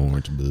trip to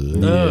Orangeburg?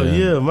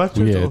 My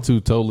trip. We had 2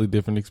 totally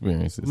different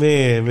experiences.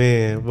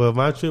 Man. Well,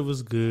 my trip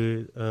was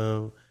good.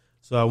 So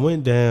I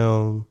went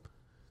down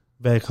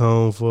back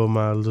home for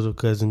my little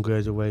cousin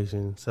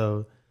graduation.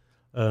 So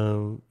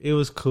it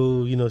was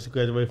cool. She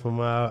graduated from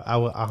our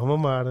alma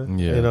mater.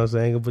 Yeah. You know what I'm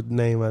saying? I ain't gonna put the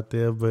name out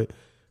there, but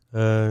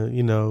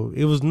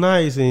it was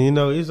nice, and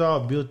it's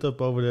all built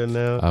up over there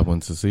now. I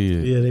went to see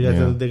it. Yeah,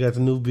 they got the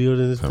new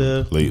building and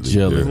stuff. Completely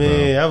jealous,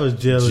 man. I was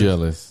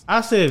jealous.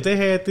 I said if they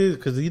had this,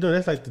 because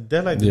that's like the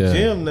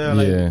gym now.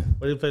 Like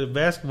where they play the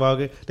basketball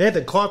game, they had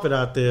the carpet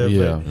out there.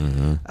 Yeah,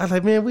 but I was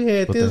like, man, we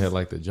had this. They had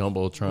like the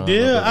jumbotron.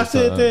 Yeah, I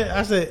said that.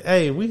 I said,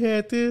 hey, we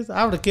had this.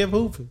 I would have kept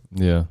hooping.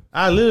 Yeah,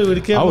 I literally would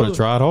have kept. I would have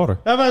tried harder.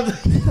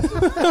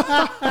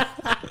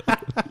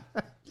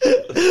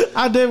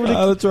 I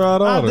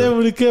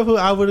definitely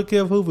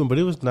kept hooping, but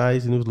it was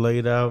nice and it was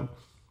laid out.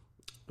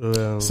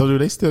 So do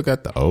they still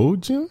got the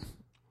old gym?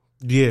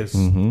 Yes.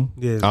 Mm-hmm.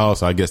 Yes. Oh,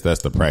 so I guess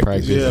that's the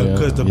practice. Yeah,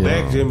 because the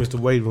back gym is the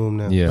weight room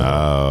now. Yeah.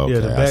 Oh, okay. Yeah,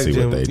 the back I see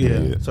gym, what they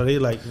did. So they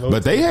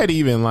but they had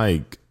even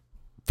like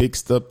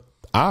fixed up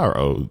our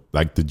old,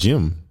 like the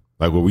gym.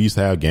 Like where we used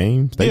to have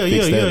games. They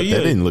fixed that. That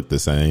didn't look the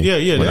same.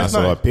 Yeah. When I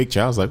saw a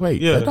picture, I was like,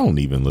 wait, that don't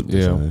even look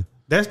the same.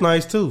 That's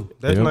nice too.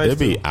 It'd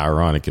be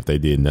ironic if they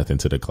did nothing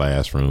to the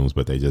classrooms,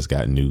 but they just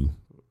got new.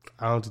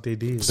 I don't think they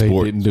did. They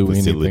didn't do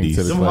anything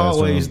to the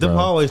classrooms. Them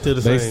hallways still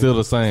the same. They still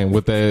the same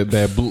with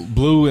that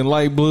blue and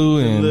light blue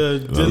and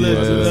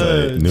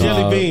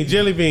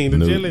jelly bean,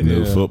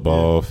 new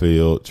football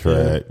field,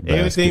 track,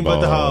 everything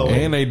but the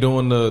hallway. And they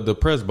doing the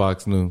press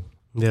box new.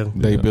 Yeah,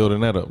 they building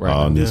that up right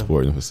now. All new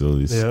sporting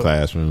facilities,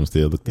 classrooms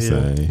still look the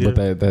same.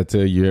 But that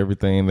tell you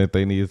everything that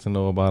they needed to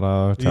know about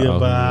our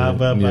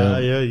childhood.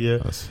 Yeah.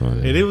 That's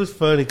funny. And it was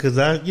funny because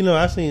I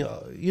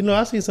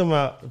seen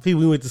some people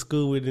we went to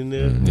school with in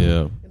there.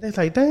 Yeah, and they're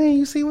like, "Dang,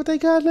 you see what they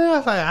got now?" I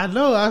was like, "I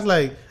know." I was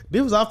like,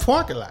 "This was our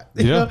parking lot."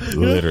 Yeah,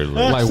 literally.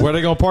 Like where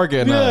they gonna park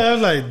at now? Yeah, I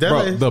was like,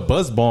 bro, the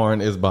bus barn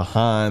is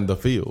behind the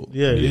field.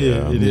 Yeah,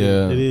 it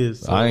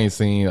is. So. I ain't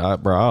seen, I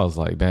was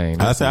like,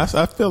 dang. I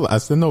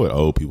still know what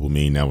old people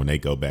mean now when they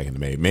go back in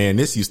the man.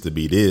 This used to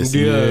be this.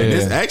 Yeah, and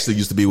this actually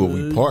used to be what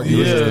we parked. It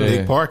was just a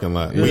big parking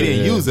lot. We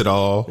didn't use it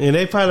all. And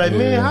they probably like,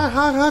 man,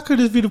 how could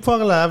this be the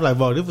parking lot? I'm like,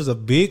 bro, this was a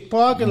big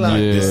parking lot.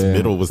 This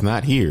middle was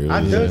not here.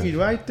 I dug you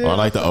right there. Or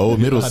like the old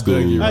middle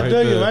school. I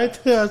dug you right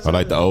there. Or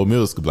like the old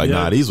middle school. Like,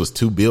 nah, these was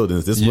 2 buildings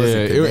buildings. This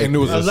wasn't and it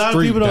was A a lot of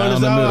street people don't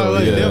down the understand. middle.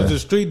 Like, Yeah. there was a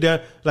street down.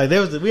 Like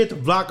we had to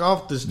block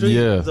off the street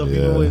so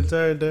people wouldn't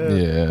turn down.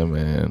 Yeah,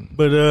 man.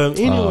 But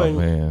anyway,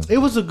 man. it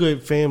was a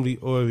good family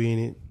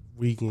oriented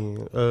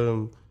weekend.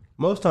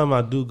 Most time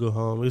I do go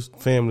home. It's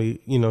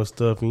family,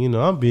 stuff, and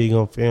I'm big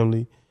on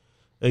family.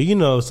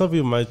 Some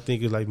people might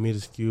think it's like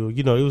minuscule.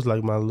 It was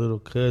like my little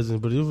cousin,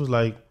 but it was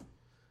like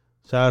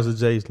shout out to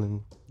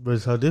Jason.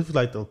 But so this was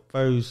like the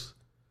first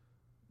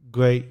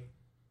great.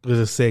 There's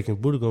a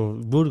second Buddha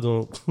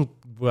gonna.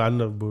 Well, I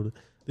know Buddha.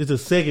 This is a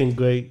second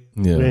great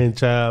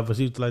grandchild, but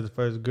she was like the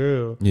first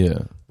girl. Yeah.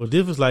 But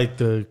this was like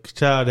the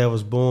child that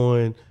was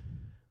born,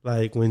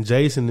 like when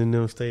Jason and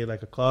them stayed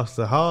like across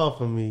the hall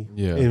from me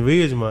in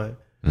Ridgemont.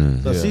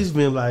 So she's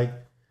been like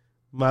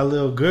my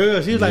little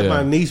girl. She was like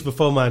my niece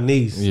before my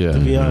niece. To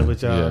be honest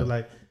with y'all,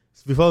 like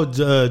before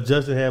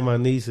Justin had my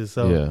nieces,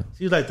 so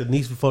she was like the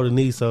niece before the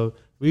niece. So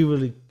we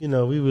really,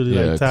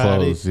 like tied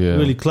close, it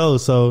really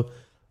close. So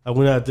I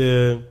went out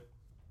there,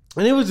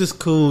 and it was just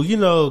cool.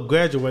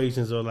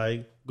 Graduations are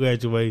like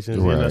graduations,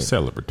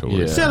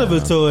 celebratory,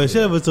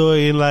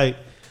 celebratory, and like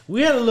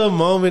we had a little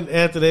moment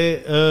after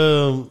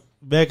that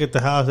back at the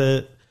house.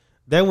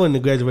 That wasn't the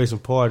graduation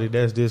party.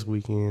 That's this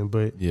weekend,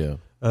 but we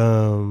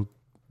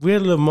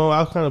had a little moment.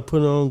 I was kind of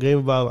putting on game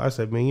about. I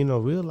said, man,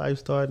 real life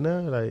start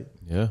now. Like,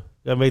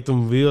 gotta make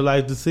them real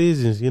life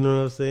decisions. You know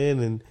what I'm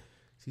saying? And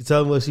she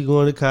told me she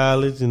going to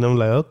college, and I'm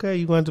like, okay,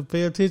 you going to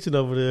pay attention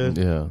over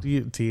there.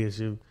 Yeah,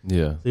 TSU.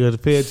 Yeah, so you have to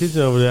pay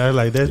attention over there. I was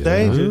like, that's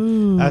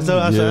dangerous.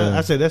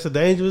 I said that's a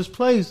dangerous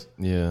place.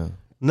 Yeah.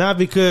 Not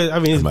because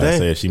it's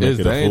dangerous. She make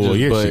it a full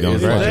year. She gonna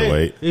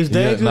graduate. It's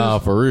dangerous. Nah,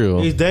 for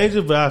real. It's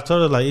dangerous, but I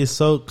told her like it's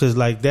so because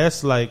like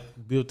that's like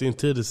built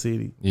into the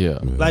city. Yeah.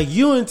 Like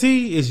UNT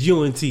is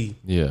UNT.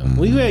 Yeah.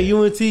 When you at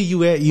UNT,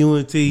 you at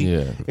UNT.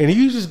 Yeah. And if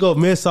you just go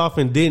mess off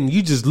and Denton,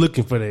 you just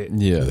looking for that.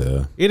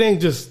 Yeah. It ain't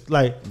just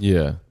like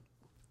it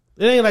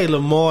ain't like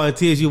Lamar and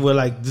TSU where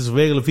like just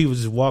regular people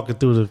just walking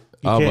through the.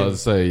 I was about to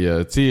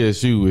say,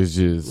 TSU is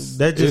just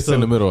it's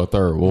in the middle of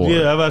third ward.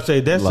 Yeah, I was about to say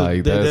that's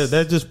like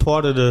that's just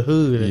part of the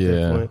hood at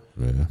that point.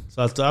 Yeah.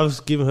 So I was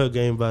giving her a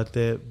game about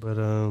that, but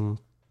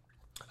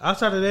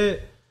outside of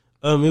that,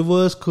 it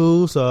was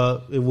cool.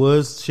 So it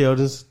was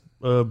Sheldon's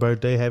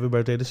birthday. Happy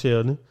birthday to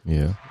Sheldon.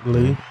 Yeah,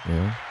 Lee.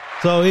 Yeah.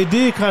 So it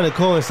did kind of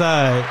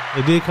coincide.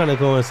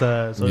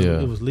 So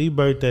it was Lee's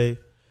birthday.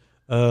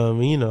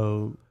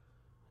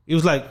 It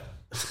was like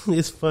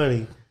it's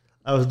funny.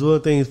 I was doing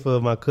things for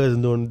my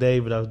cousin during the day,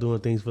 but I was doing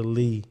things for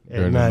Lee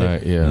at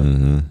night.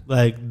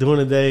 Like during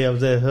the day, I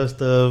was at her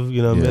stuff,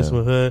 messing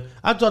with her.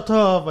 I dropped her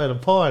off at a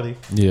party.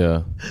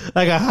 Yeah.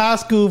 Like a high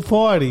school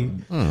party.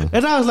 And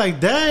I was like,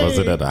 dang. Was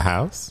it at a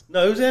house?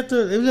 No, it was at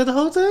the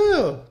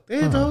hotel. They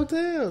had the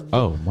hotel.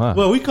 Oh my.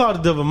 Well, we called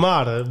it the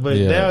Ramada, but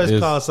now it's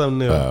called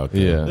something else.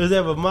 Okay. It was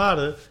at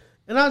Ramada.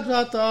 And I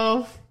dropped her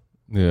off.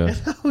 Yeah.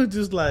 And I was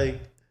just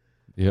like,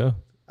 I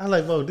was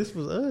like, whoa, this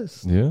was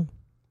us. Yeah.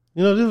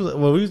 This was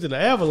we was in the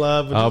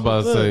Avalon. But I was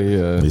about to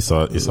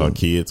say, You saw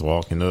kids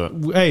walking up.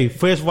 Hey,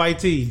 fresh white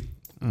tee,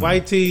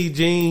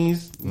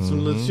 jeans,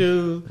 some little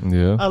shoes.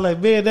 Yeah, I was like,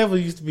 man, that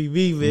was used to be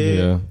me,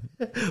 man.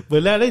 Yeah,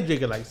 but now they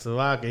drinking like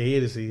Ciroc and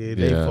Hennessy.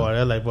 They party.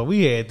 I was like, but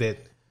we had that,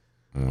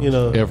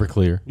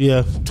 Everclear.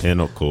 Yeah,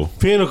 Pinnacle.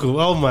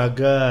 Oh my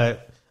god.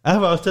 I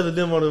was telling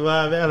them on the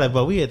ride, man, like,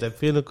 but we had that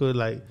Pinnacle,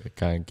 like,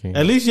 kind of king.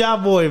 At least y'all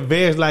more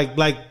advanced, like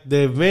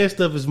the advanced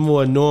stuff is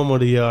more normal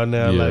to y'all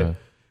now, like.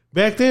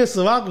 Back then,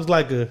 Ciroc was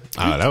like a.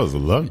 That was a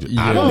luxury.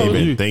 I don't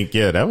even think.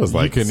 That was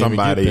like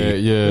somebody.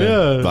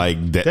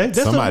 Like that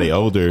somebody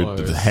older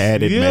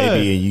had it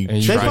maybe,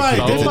 and you tried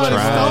to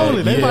stole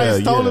it. They might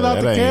have stolen it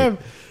out the cabin.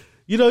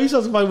 You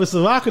saw somebody with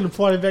Ciroc in the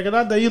party back in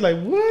that day. You're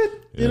like, what?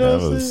 You know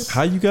what I'm saying?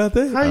 How you got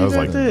that? How you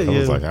got that? That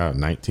was like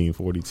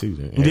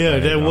 1942. Yeah,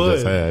 that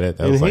was. That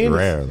was like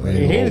rare. Like,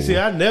 Hennessy,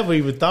 I never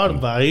even thought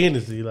about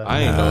Hennessy. Like,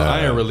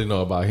 I didn't really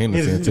know about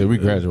Hennessy until we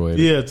graduated.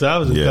 Yeah, so I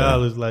was in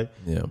college. Like,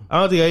 I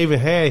don't think I even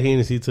had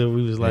Hennessy till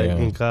we was like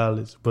in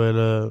college.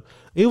 But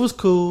it was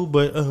cool.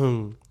 But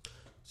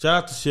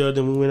shout out to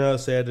Sheldon. We went out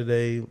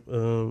Saturday.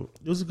 It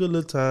was a good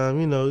little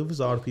time. It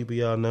was all the people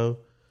y'all know.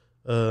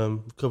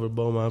 Covered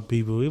Beaumont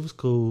people. It was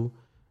cool.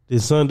 Then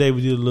Sunday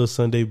we did a little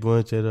Sunday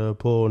brunch at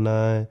Pole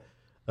 9.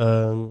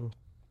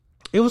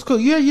 It was cool.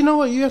 Yeah, you know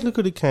what? You actually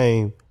could have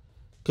came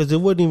because it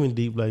wasn't even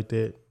deep like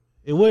that.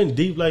 It wasn't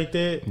deep like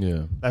that.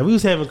 Yeah, like we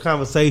was having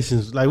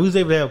conversations. Like we was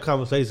able to have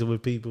conversations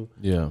with people.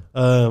 Yeah.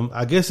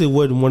 I guess it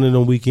wasn't one of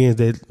them weekends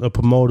that a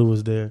promoter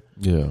was there.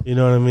 Yeah. You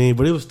know what I mean?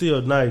 But it was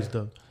still nice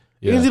though.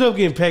 Yeah. It ended up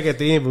getting packed at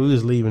the end, but we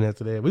was leaving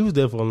after that. We was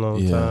there for a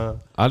long time.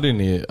 I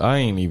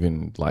ain't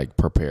even like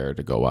prepared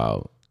to go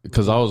out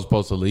because I was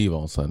supposed to leave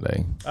on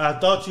Sunday. I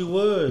thought you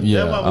would.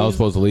 Yeah, I was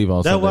supposed to leave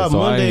on Sunday. That's why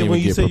Monday when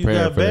you said you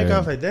got back, I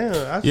was like, damn.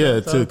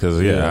 Too, because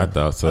I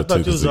thought so too.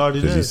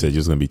 Because you said you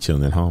was gonna be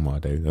chilling at home all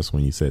day. That's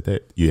when you said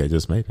that you had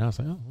just made it. I was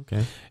like, oh,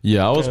 okay.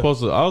 Yeah, I was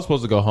supposed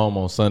to go home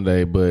on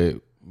Sunday, but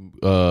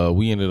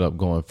we ended up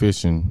going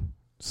fishing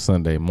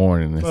Sunday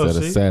morning instead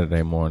of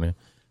Saturday morning.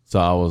 So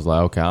I was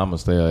like, okay, I'm gonna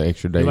stay an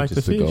extra day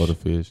just to go to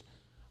fish.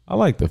 I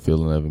like the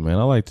feeling of it, man.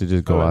 I like to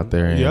just go out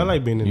there and I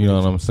like being in you know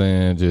nature. what I'm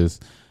saying?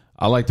 Just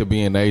I like to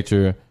be in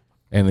nature,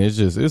 and it's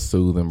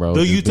soothing, bro.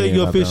 Do Just you take being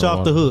your out there fish in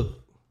off the water. hook?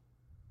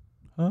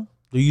 Huh?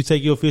 Do you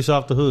take your fish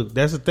off the hook?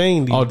 That's the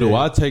thing. Oh, do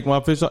I take my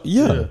fish off?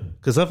 Yeah.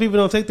 Because some people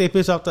don't take their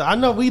fish off the. I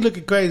know we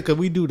looking crazy because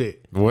we do that.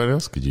 What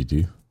else could you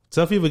do?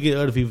 Some people get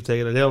other people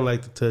take it. They don't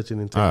like to touch it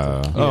and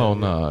touch it. Oh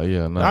no,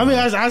 yeah, no. I mean,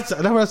 that's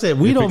what I said.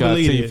 We If it don't got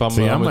believe teeth, it.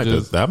 See, I'm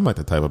I'ma like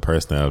the type of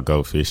person that'll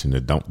go fishing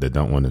that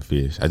don't want to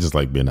fish. I just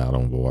like being out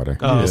on water.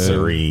 Oh, It's yeah.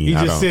 serene. You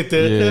I just don't- sit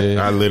there.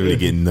 Yeah. I literally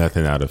get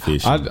nothing out of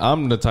fishing.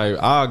 I'm the type.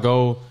 I'll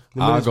go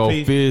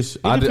It fish.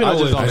 I depend on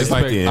just what don't it is. It's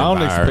like expect. the I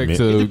don't expect environment.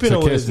 to depend on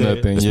what catch it's at.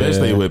 nothing.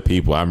 Especially yeah. with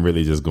people, I'm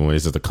really just going.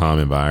 It's just a calm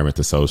environment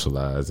to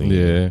socialize. And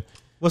Yeah.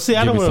 Well, see,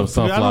 I Give don't me want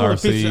some to. I don't want to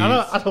sunflower fish. seeds.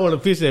 I don't want to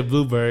fish at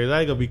blueberries.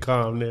 I ain't gonna be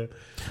calm there.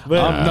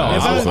 But No,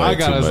 if I was I like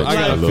gotta too much. I Like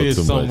gotta a little fish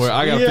too much. somewhere.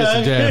 I gotta Yeah. fish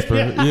in Jasper.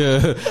 Yeah,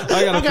 I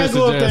I gotta gotta fish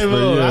go in up that Jasper.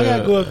 road. Yeah. I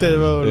gotta go up that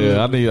road.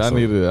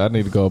 Yeah, I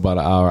need to go about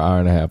an hour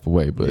and a half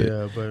away. But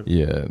Yeah,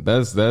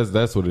 but-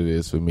 that's what it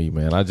is for me,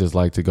 man. I just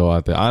like to go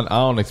out there. I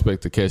don't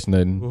expect to catch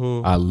nothing.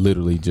 Mm-hmm. I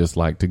literally just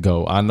like to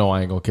go. I know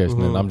I ain't gonna catch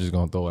nothing. I'm just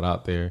gonna throw it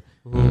out there.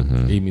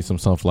 Eat me some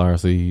sunflower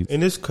seeds.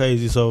 And it's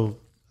crazy. So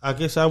I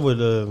guess I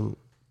would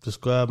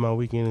describe my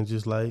weekend as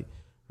just like,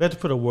 we had to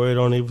put a word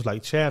on it. It was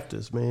like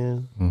chapters,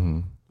 man. Mm-hmm.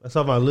 I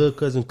saw my little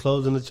cousin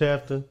closing the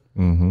chapter.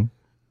 Mm-hmm.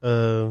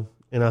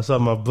 And I saw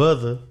my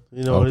brother,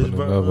 his Opening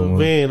another one.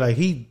 man, like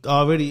he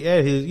already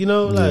at his, like,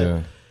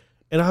 Yeah.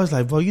 and I was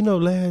like,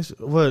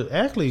 bro,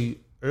 actually,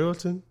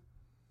 Earlton,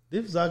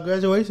 this was our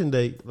graduation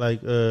date,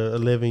 like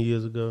 11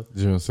 years ago.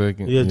 June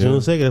 2nd. Yeah, June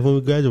 2nd, that's when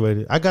we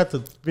graduated. I got the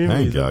Thank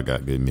memories. y'all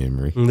got good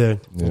memory.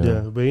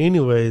 Yeah. But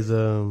anyways, it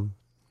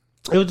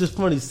was just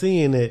funny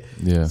seeing that,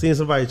 seeing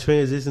somebody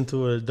transition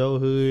to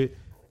adulthood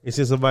and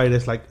seeing somebody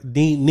that's like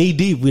knee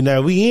deep. We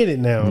in it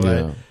now,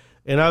 like,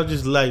 and I was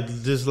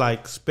just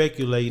like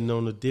speculating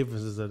on the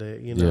differences of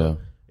that,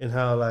 and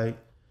how like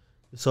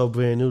it's so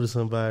brand new to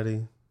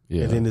somebody,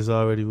 and then it's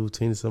already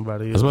routine to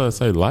somebody I was else.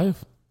 about to say,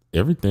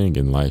 everything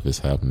in life is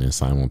happening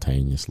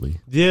simultaneously.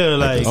 Yeah, At the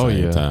like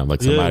same time.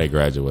 Like somebody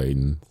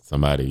graduating,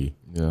 somebody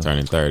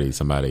turning 30,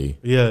 somebody.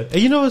 yeah. And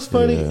you know what's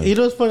funny? Yeah. You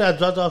know what's funny? I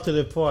dropped off to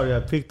that party. I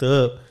picked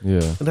her up.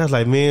 Yeah. And I was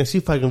like, man,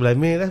 she probably gonna be like,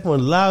 man, that's one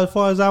of the loudest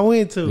parties I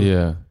went to.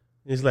 Yeah.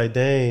 It's like,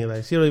 dang,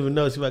 like she don't even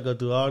know she might go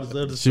through all this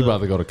other She stuff.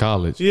 about to go to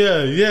college Yeah,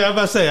 I'm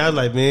about to say, I was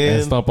like, and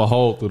man. stomp a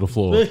hole through the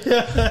floor.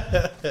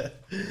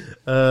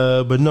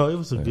 But no, it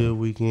was a good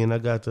weekend. I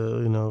got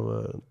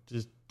to,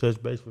 just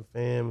touch base with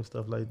fam and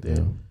stuff like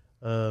that.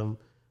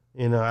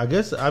 I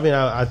guess,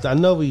 I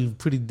know we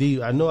pretty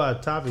deep. I know our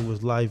topic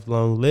was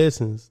lifelong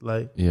lessons,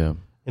 like, Yeah.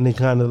 and it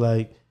kind of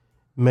like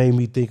made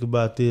me think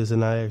about this.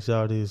 And I asked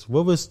y'all this: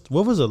 what was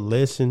a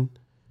lesson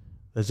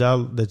that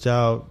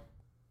y'all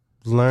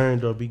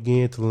learned or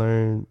began to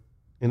learn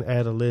in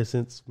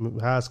adolescence,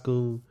 high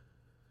school,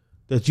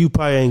 that you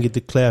probably didn't get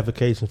the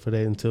clarification for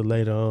that until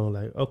later on?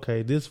 Like,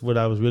 okay, this is what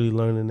I was really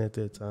learning at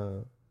that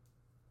time.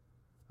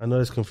 I know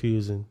it's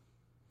confusing.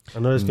 I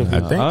understand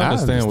what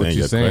understand you're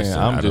your saying. question.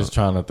 I'm I just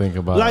trying to think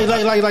about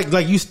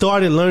like you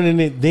started learning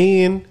it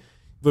then,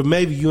 but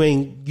maybe you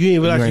ain't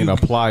realize ain't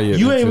apply it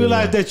You ain't until-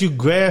 realize that you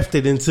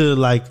grafted until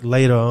like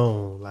later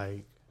on,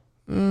 like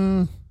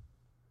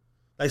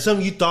like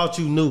something you thought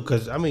you knew.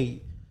 Because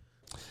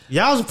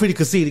y'all was pretty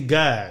conceited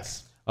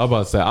guys. I was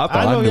about to say, I thought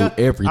I know I knew y'all-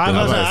 everything. I know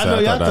I y'all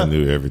thought I thought-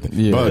 knew everything.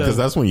 Yeah. Because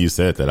that's when you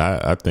said that.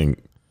 I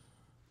think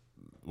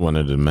one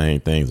of the main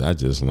things I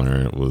just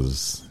learned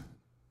was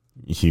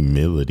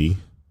humility.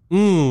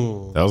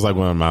 That was like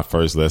one of my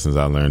first lessons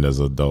I learned as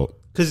an adult.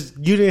 Because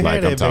you didn't Like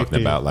have that I'm talking back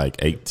then. about like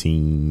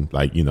 18,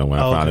 like, when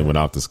I finally went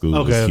off to school, it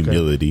was Okay.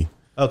 humility.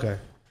 Okay.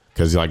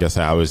 Because like I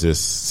said, I was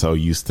just so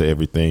used to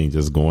everything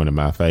just going in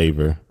my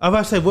favor. I was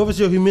about to say, what was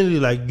your humility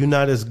like? You're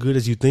not as good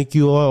as you think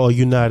you are, or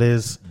you're not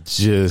as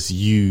Just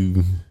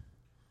You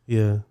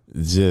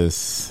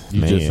just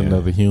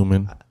another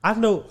human. I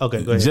know.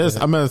 Okay, go ahead. Just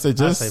go I'm ahead. gonna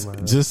say I'll say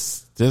mine.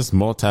 just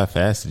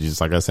multifaceted. Just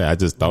like I said, I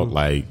just thought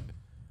like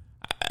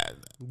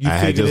You I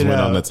had figured just it went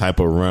out. on the type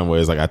of run where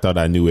it's like I thought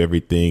I knew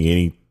everything,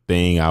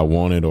 anything I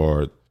wanted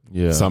or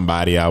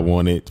somebody I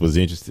wanted was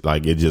interested.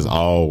 Like it just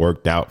all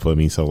worked out for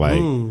me. So like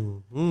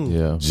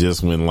Yeah.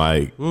 just when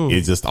like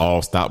it just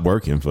all stopped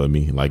working for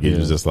me. Like it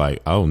was just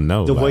like, oh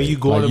no, the like, way you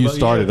going Like you about-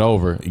 started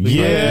over. it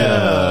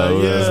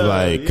was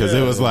like because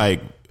it was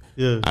like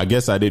Yeah. I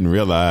guess I didn't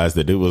realize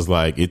that it was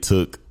like it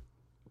took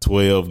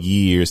 12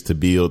 years to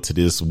build to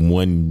this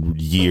 1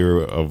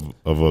 year of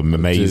an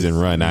amazing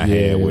Just- run I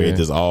had where it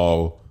just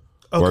all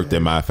worked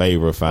in my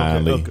favor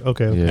finally.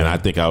 Okay. Yeah. And I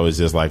think I was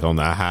just like on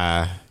the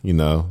high,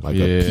 like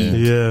a peak.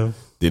 Yeah.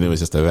 Then it was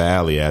just a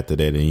valley after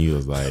that. And he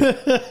was like,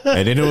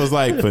 and then it was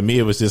like, for me,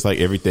 it was just like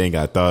everything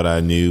I thought I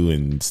knew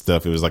and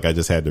stuff. It was like I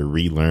just had to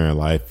relearn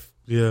life.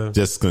 Yeah.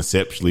 Just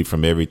conceptually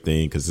from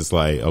everything. Cause it's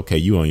like, okay,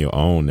 you on your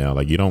own now.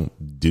 Like you don't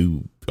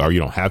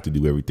have to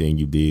do everything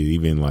you did,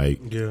 even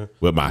like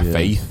with my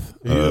faith.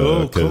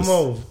 Oh, 'cause come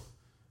on.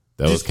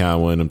 that was kind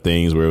of one of them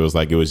things where it was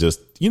like, it was just,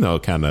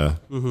 kind of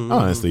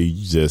honestly,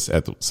 you just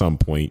at some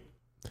point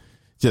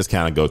just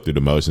kind of go through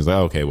the motions. Like,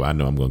 okay, well, I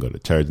know I'm going to go to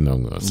church. I know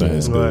I'm going to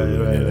Sunday school.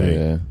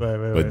 Right.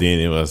 But then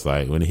it was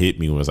like, when it hit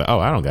me, it was like, oh,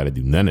 I don't got to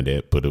do none of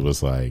that. But it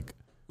was like,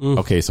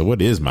 okay, so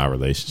what is my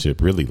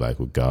relationship really like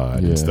with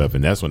God and stuff?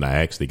 And that's when I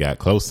actually got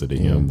closer to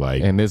him.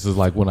 Like, and this is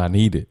like when I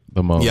need it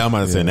the most. Yeah, I'm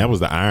about to say, and that was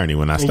the irony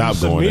when I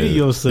stopped going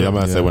to, I'm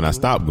about to say, when I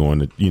stopped going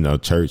to,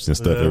 church and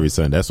stuff every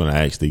Sunday, that's when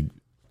I actually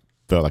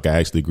felt like I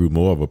actually grew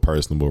more of a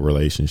personable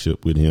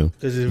relationship with him.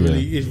 Because it's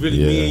really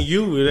me and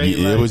you.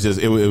 It was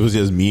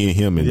just me and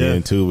him, and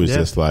then too, it was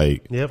just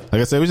like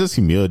I said, it was just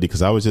humility,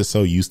 because I was just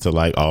so used to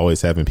like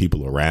always having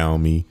people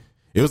around me.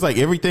 It was like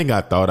everything I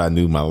thought I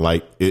knew,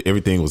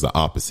 everything was the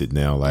opposite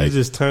now. Like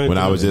when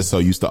I was just so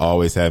used to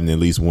always having at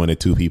least one or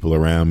two people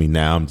around me,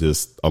 now I'm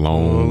just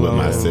alone with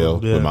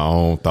myself, with my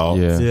own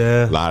thoughts.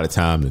 A lot of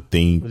time to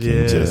think,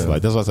 and just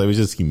like, that's why I say it was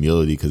just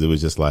humility, because it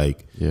was just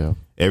like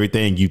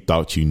everything you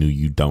thought you knew,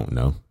 you don't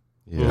know.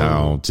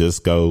 Now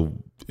just go.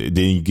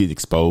 Then you get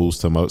exposed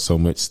to so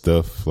much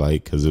stuff,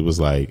 like, because it was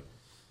like,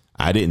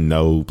 I didn't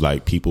know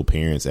like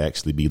parents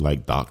actually be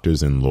like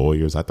doctors and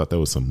lawyers. I thought that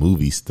was some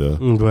movie stuff.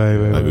 Right.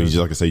 Like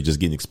I say, just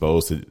getting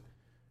exposed to,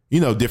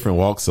 different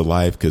walks of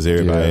life, because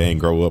everybody ain't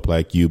grow up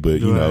like you,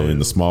 but in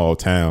the small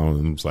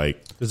town, it's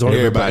like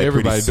everybody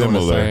pretty similar.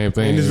 Doing the same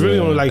thing. And it's really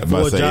only like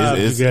 4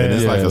 jobs. And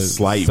it's like a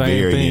slight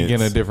variance thing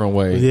in a different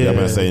way. I'm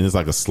about to say, and it's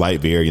like a slight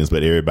variance,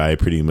 but everybody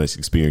pretty much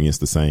experience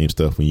the same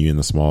stuff when you're in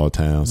the small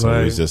town. So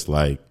it was just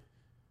like,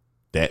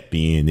 that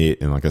being it.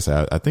 And like I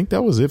said, I think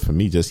that was it for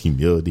me, just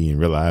humility and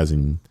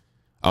realizing,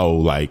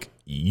 like,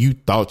 you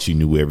thought you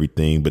knew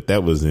everything, but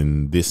that was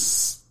in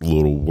this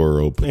little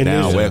world. But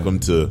now welcome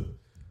to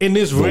in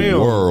this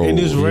realm. In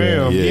this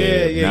realm.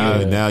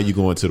 Now you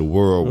go into the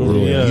world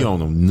where you don't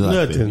know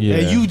nothing.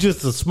 And you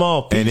just a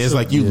small piece. And it's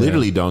like you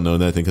literally don't know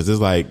nothing, because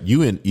it's like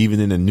even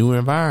in a new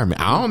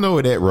environment. I don't know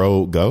where that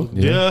road go.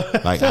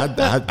 Like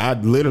I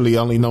literally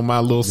only know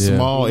my little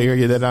small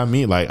area that I'm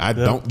in. Like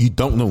you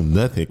don't know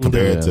nothing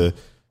compared to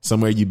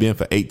somewhere you've been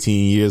for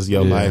 18 years of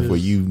your life, where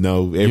you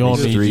know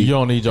every street. You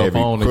don't need your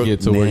phone to get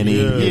to where you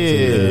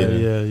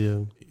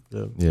need.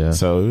 Yeah.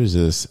 So it was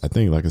just, I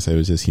think, like I said, it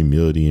was just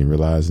humility and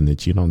realizing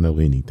that you don't know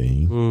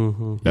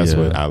anything. That's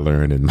what I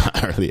learned in my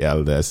early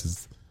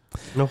adolescence.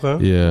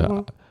 Okay.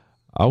 Yeah.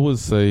 I would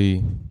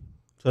say.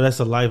 So that's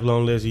a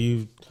lifelong lesson.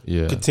 You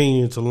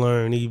continue to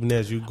learn even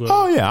as you grow.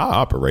 Oh yeah, I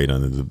operate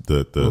under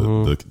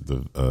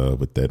the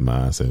with that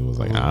mindset. It was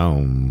like,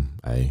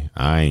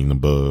 I ain't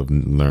above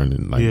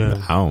learning. Like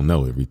I don't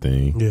know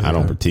everything. I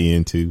don't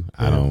pretend to.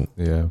 I don't.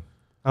 Yeah.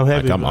 I'm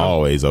happy. Like I'm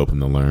always open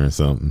to learn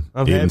something.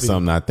 Even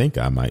something I think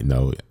I might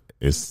know.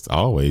 It's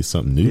always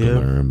something new to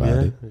learn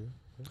about it.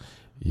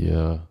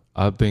 Yeah.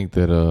 I think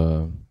that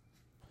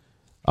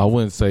I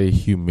wouldn't say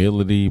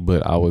humility,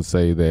 but I would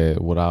say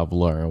that what I've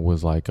learned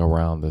was like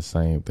around the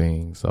same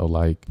thing. So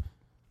like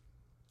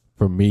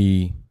for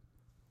me,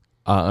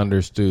 I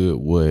understood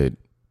what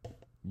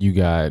you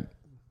got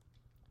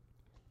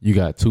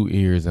 2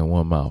 ears and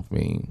 1 mouth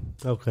mean.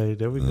 Okay,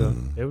 there we go.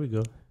 There we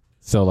go.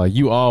 So like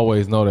you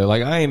always know that.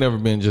 Like I ain't never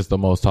been just the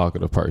most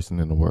talkative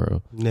person in the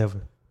world. Never.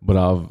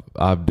 But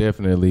I've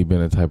definitely been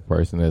the type of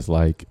person that's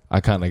like, I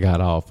kind of got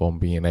off on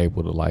being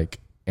able to like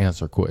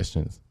answer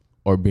questions,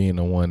 or being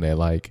the one that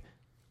like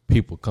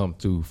people come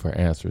to for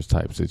answers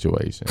type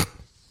situation.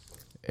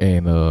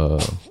 And I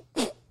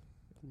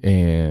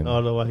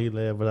don't know why he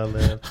laughed, but I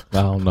laughed.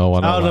 I don't know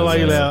why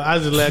you laughed. I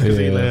just laughed because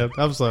he laughed.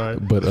 I'm sorry.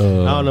 But I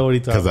don't know what he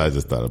talking about. Because I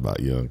just thought about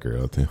young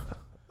girl too.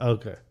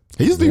 Okay.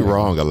 He used to be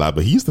wrong a lot,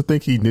 but he used to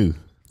think he knew.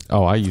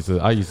 Oh, I used to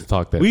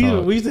talk that we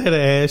talk. We used to have a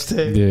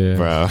hashtag. Yeah.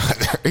 Bro,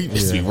 he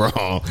used to be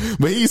wrong.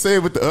 But he said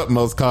it with the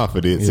utmost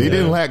confidence. He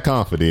didn't lack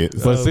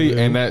confidence. But see,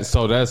 and that's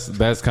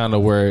kind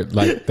of where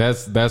like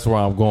that's where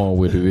I'm going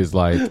with it. Is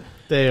like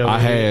I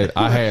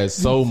had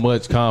so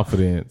much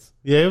confidence.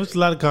 Yeah, it was a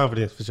lot of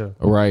confidence for sure.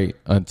 Right.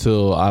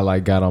 Until I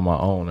like got on my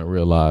own and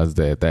realized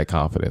that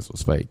confidence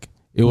was fake.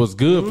 It was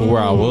good for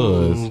where I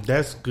was.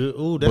 That's good.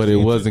 Ooh, that's but it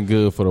wasn't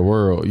good for the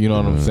world. You know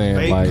what I'm saying?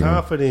 Fake like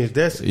confidence.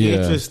 That's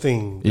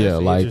interesting.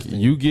 Like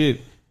you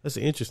get. That's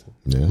interesting.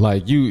 Yeah.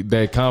 Like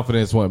that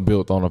confidence wasn't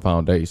built on a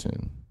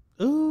foundation.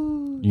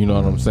 Ooh. You know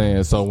what I'm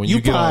saying? So when you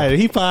get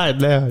he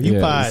fired now. You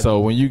fired. So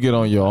when you get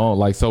on your own,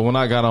 like so when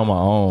I got on my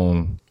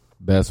own,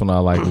 that's when I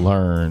like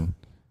learned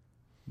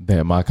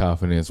that my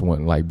confidence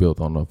wasn't like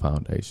built on a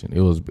foundation. It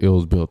was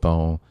built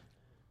on.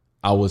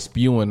 I was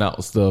spewing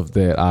out stuff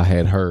that I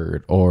had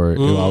heard, or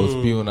I was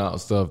spewing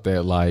out stuff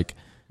that like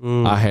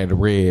I had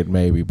read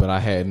maybe, but I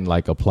hadn't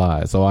like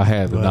applied. So I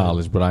had the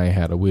knowledge, but I ain't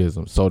had the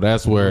wisdom. So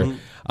that's where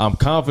I'm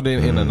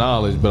confident in the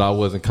knowledge, but I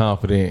wasn't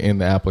confident in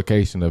the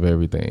application of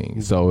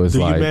everything. So it's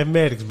like do your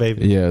mathematics,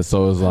 baby. Yeah.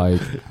 So it's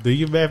like do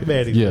your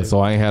mathematics. Yeah. Baby.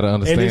 So I ain't had an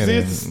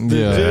understanding.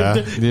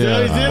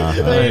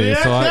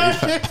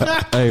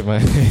 Hey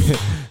man.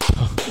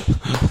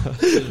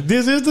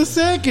 This is the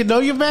second. Know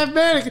your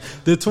mathematics.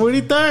 The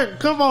 23rd.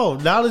 Come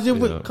on, knowledge.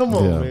 Come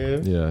on,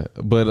 man. Yeah,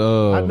 but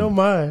I know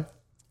mine.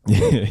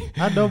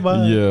 I know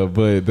mine. Yeah,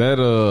 but that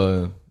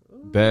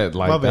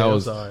like my bad, that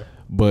was. I'm sorry.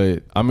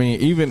 But I mean,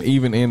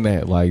 even in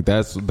that, like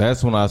that's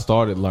when I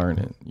started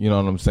learning. You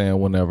know what I'm saying?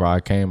 Whenever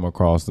I came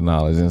across the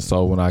knowledge, and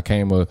so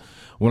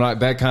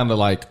that kind of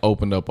like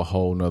opened up a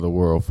whole nother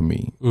world for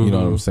me. You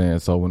know what I'm saying?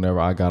 So whenever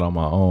I got on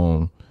my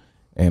own,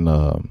 and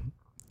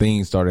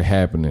things started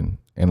happening,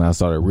 and I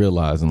started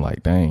realizing,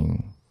 like,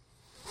 dang,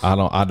 I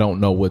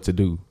don't know what to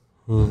do.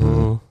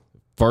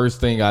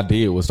 First thing I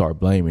did was start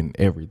blaming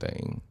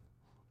everything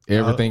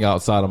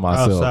outside of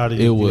myself. I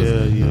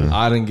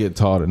didn't get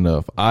taught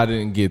enough. I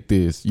didn't get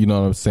this. You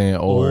know what I'm saying?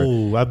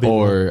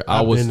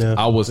 I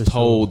was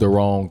told the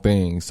wrong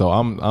thing. So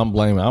I'm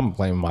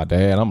blaming my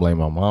dad. I'm blaming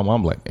my mom.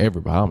 I'm blaming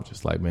everybody. I'm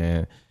just like,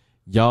 man,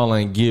 y'all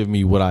ain't give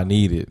me what I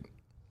needed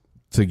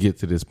to get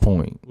to this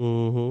point.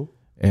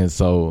 And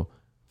so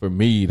for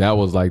me, that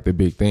was like the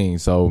big thing.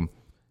 So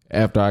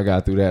after I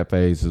got through that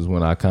phase is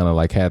when I kind of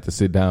like had to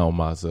sit down with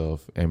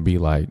myself and be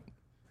like,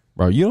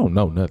 bro, you don't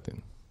know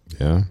nothing.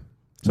 Yeah.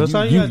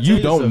 So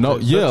you don't know.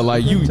 Yeah,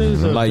 like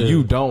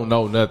you don't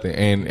know nothing.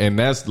 And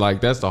that's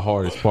the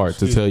hardest part,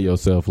 to tell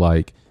yourself,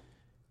 like,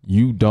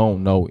 you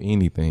don't know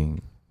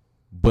anything,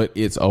 but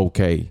it's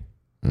okay.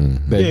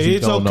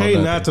 It's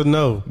okay not to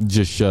know.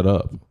 Just shut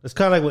up. It's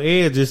kind of like what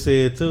Ed just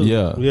said too.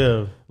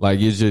 Yeah. Like,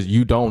 it's just,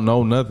 you don't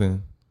know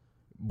nothing,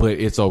 but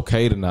it's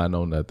okay to not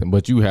know nothing.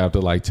 But you have to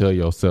like tell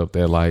yourself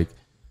that, like,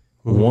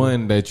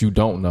 one, that you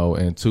don't know,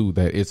 and two,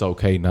 that it's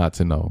okay not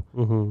to know,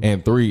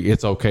 and three,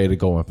 it's okay to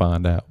go and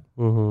find out.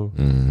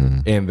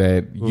 And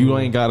that you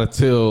ain't gotta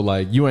tell,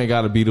 like, you ain't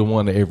gotta be the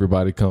one that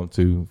everybody come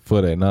to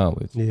for that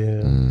knowledge.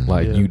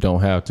 You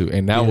don't have to.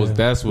 And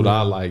that's what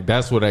I like.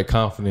 That's where that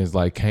confidence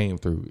like came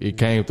through. It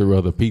came through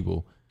other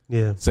people.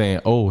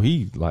 Saying, oh,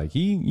 he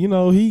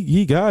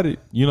got it.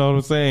 You know what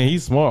I'm saying?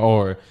 He's smart.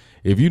 Or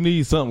if you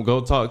need something,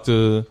 go talk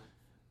to.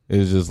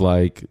 It's just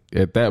like,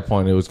 at that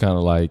point, it was kind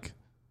of like,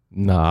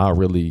 nah, I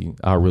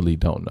really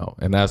don't know.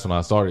 And that's when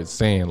I started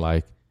saying,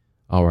 like,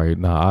 all right,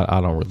 nah, I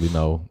don't really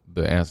know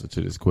the answer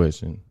to this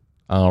question.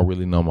 I don't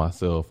really know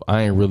myself.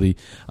 I ain't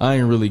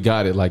really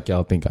got it like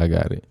y'all think I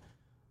got it.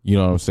 You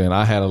know what I'm saying?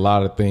 I had a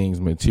lot of things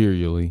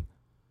materially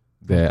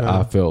that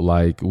I felt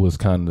like was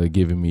kind of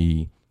giving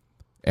me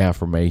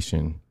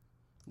affirmation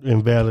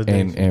and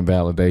validation, and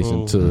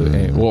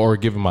validation or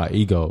giving my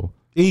ego.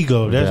 That's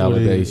what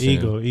it is.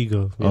 Ego.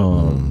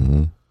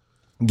 Yeah.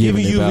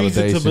 Giving you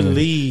reason to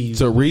believe.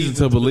 So reason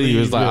to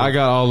believe. It's like, I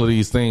got all of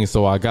these things,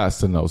 so I got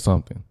to know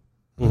something.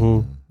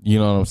 You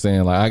know what I'm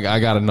saying? Like, I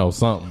got to know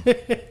something.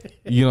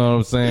 You know what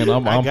I'm saying?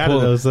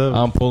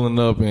 I'm pulling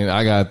up, and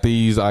I got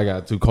these. I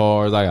got 2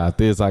 cars. I got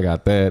this. I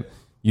got that.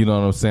 You know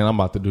what I'm saying? I'm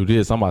about to do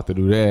this. I'm about to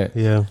do that.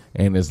 Yeah.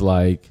 And it's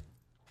like,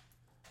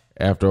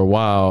 after a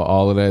while,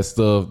 all of that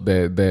stuff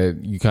that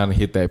you kind of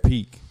hit that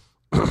peak,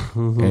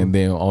 and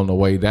then on the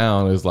way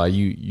down, it's like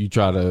you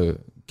try to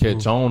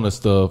catch on to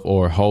stuff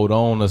or hold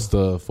on to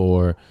stuff,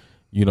 or,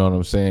 you know what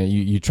I'm saying?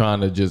 You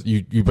trying to just,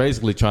 you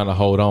basically trying to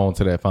hold on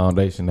to that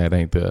foundation that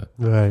ain't there.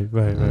 Right.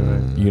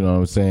 You know what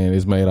I'm saying?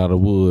 It's made out of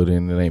wood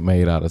and it ain't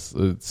made out of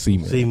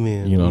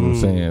cement. You know what I'm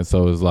saying?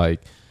 So it's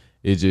like,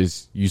 it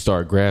just, you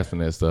start grasping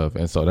that stuff.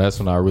 And so that's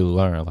when I really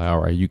learned, like,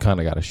 all right, you kind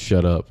of got to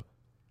shut up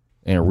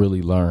and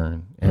really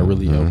learn and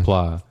really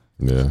apply.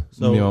 Yeah.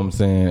 So, you know what I'm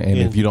saying? And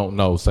if you don't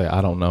know, say,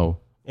 I don't know.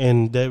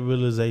 And that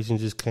realization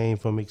just came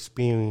from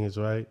experience,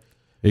 right?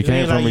 It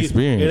came from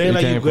experience. It ain't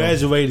like you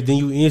graduated, then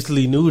you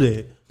instantly knew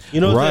that.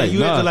 You know what I'm saying?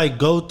 You had to like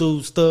go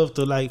through stuff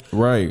to like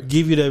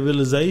give you that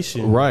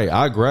realization. Right.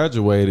 I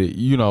graduated,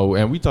 you know,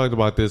 and we talked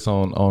about this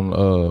on one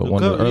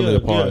of the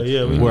earlier parts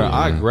where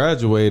I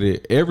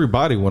graduated.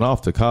 Everybody went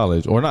off to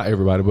college, or not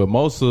everybody, but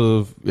most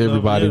of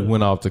everybody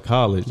went off to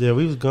college. Yeah,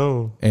 we was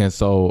gone. And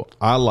so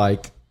I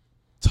like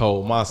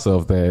told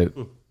myself that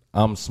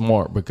I'm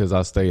smart because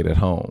I stayed at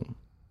home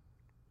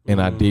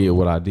and I did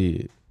what I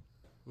did.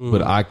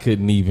 But I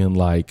couldn't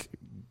even I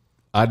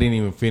didn't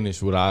even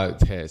finish what I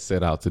had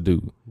set out to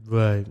do.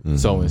 Right.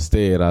 So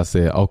instead I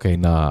said, okay,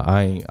 nah,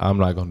 I'm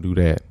not going to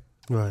do that.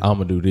 Right. I'm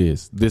going to do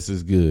this. This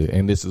is good.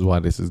 And this is why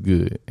this is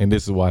good. And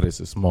this is why this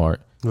is smart.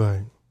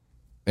 Right.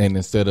 And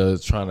instead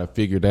of trying to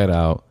figure that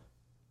out,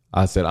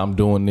 I said, I'm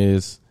doing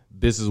this.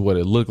 This is what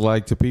it looked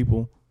like to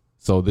people.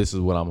 So this is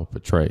what I'm going to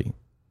portray.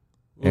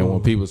 And when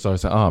people start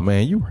saying, oh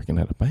man, you working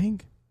at a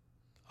bank?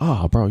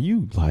 Oh, bro,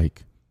 you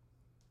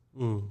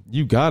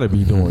you gotta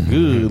be doing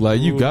good.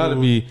 Like, you gotta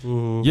be.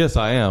 Yes,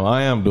 I am.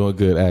 I am doing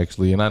good,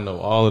 actually, and I know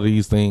all of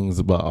these things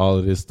about all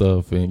of this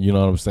stuff. And you know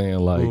what I'm saying,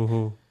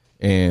 like,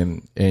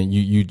 and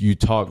you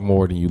talk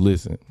more than you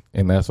listen,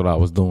 and that's what I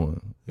was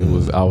doing.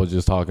 I was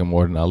just talking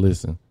more than I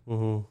listened.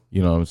 You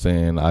know what I'm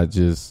saying? That's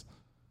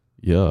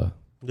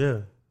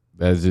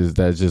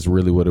just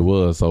really what it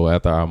was. So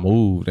after I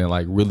moved and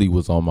like really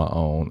was on my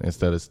own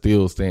instead of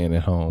still staying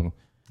at home,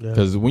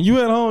 because when you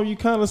at home, you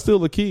kind of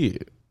still a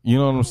kid. You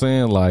know what I'm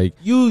saying? Like,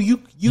 you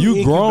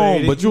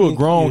grown, but you a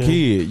grown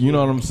kid. You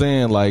know what I'm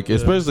saying? Like,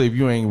 especially if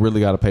you ain't really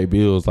got to pay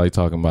bills, like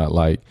talking about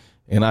like,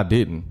 and I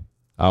didn't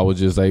I was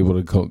just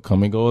able to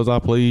come and go as I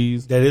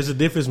please. That is a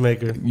difference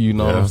maker. You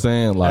know what I'm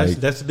saying? Like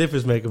that's a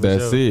difference maker.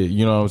 That's it.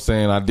 You know what I'm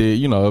saying? I did.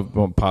 You know, if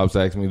my pops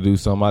asked me to do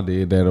something, I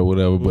did that or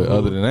whatever. But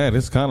other than that,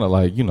 it's kind of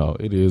like, you know,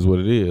 it is what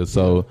it is.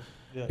 So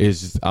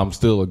it's just, I'm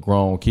still a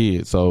grown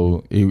kid.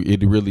 So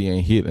it really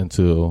ain't hit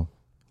until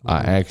I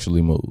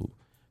actually moved.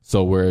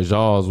 So whereas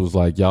y'all's was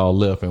like y'all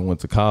left and went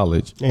to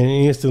college and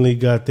instantly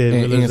got that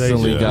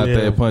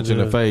that punch in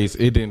the face.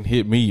 It didn't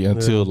hit me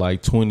until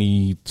like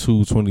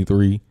 22,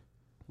 23.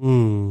 You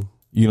know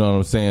what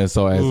I'm saying?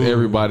 So as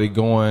everybody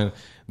going,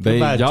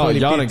 y'all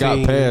done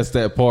got past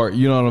that part.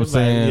 You know what I'm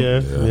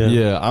saying?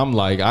 Yeah. I'm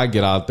like, I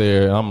get out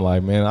there and I'm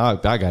like, man,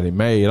 I got it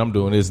made. I'm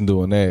doing this and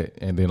doing that,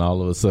 and then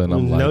all of a sudden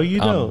I'm like,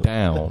 I'm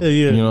down.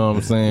 You know what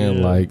I'm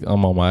saying? Like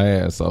I'm on my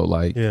ass. So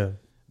like,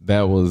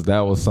 that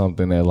was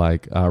something that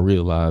like I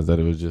realized that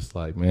it was just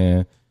like,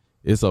 man,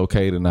 it's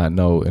okay to not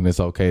know, and it's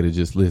okay to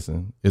just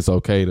listen. It's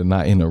okay to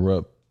not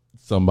interrupt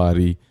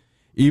somebody,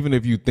 even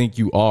if you think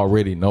you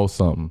already know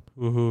something.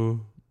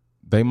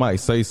 They might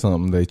say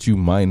something that you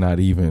might not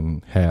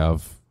even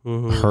have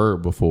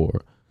heard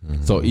before.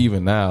 So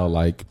even now,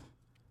 like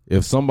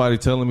if somebody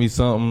telling me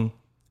something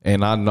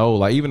and I know,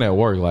 like even at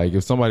work, like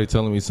if somebody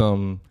telling me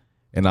something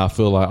and I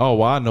feel like, oh,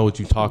 well, I know what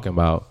you're talking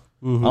about,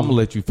 I'm gonna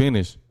let you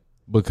finish.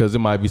 Because it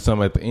might be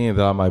something at the end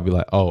that I might be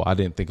like, oh, I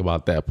didn't think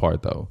about that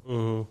part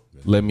though.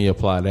 Let me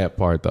apply that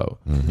part though.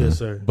 Yes,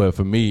 sir. But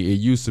for me, it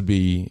used to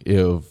be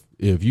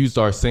if you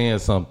start saying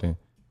something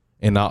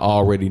and I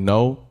already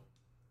know,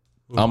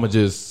 I'ma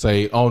just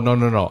say, oh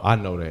no, I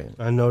know that.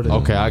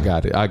 Okay, I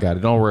got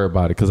it. Don't worry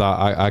about it because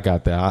I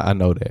got that. I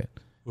know that.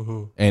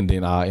 And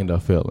then I end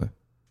up failing.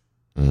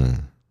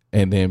 And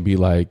then be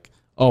like,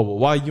 oh, well,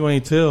 why you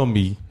ain't tell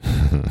me?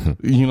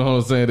 You know what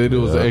I'm saying? That it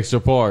was an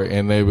extra part,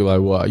 and they be like,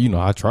 well, you know,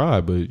 I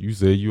tried, but you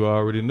said you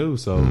already knew,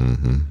 so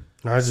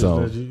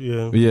So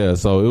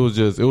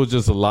it was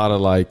just a lot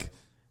of like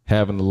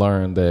having to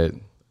learn that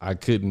I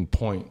couldn't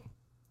point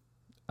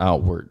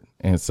outward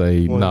and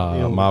say,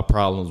 my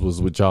problems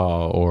was with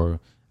y'all or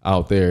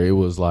out there. It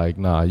was like,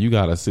 nah, you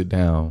gotta sit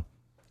down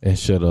and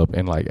shut up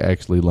and like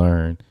actually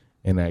learn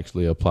and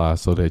actually apply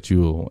so that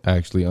you'll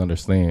actually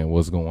understand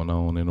what's going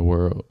on in the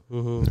world.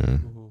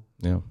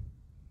 Yeah.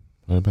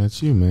 What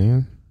about you,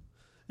 man?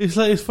 It's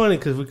like it's funny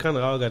because we kind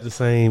of all got the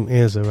same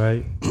answer,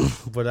 right?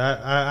 But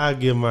I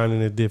give mine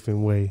in a different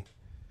way.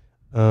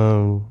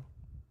 I'll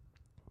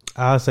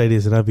say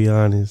this, and I'll be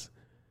honest.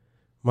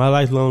 My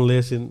lifelong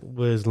lesson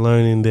was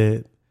learning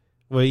that,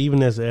 well,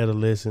 even as an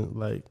adolescent,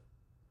 like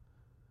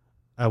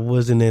I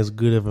wasn't as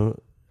good of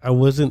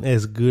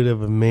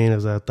a man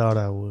as I thought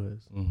I was.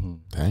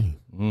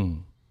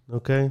 Dang.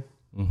 Okay.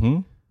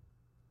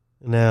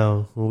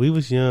 Now, when we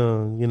was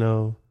young, you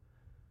know,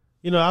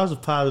 I was a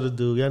positive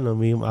dude. Y'all know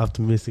me. I'm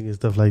optimistic and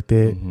stuff like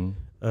that.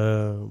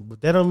 But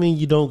that don't mean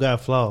you don't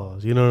got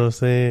flaws. You know what I'm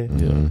saying?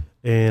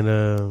 Yeah. And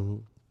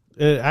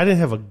I didn't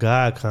have a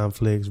God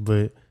complex,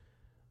 but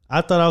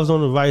I thought I was on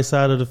the right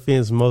side of the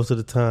fence most of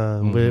the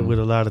time with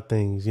a lot of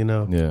things, you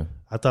know? Yeah.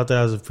 I thought that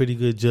I was a pretty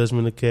good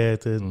judgment of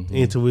character.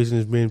 Intuition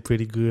has been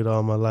pretty good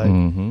all my life.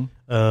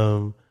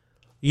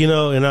 You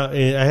know, and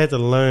I had to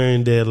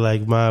learn that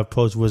like my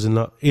approach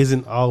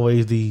isn't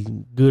always the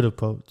good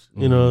approach.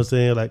 You know what I'm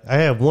saying? Like I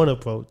have one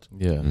approach,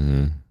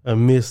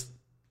 amidst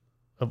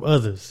of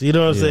others. You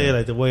know what I'm saying?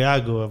 Like the way I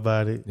go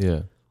about it.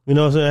 Yeah. You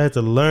know what I'm saying? I had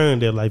to learn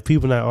that like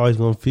people not always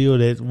gonna feel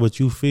that what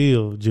you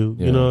feel, Juke.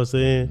 You know what I'm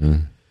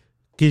saying?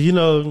 Because you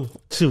know,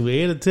 shoot,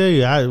 Ed will tell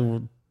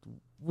you,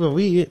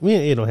 me and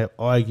Ed don't have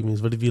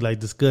arguments, but if you like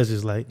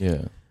discussions, like,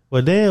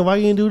 well, damn, why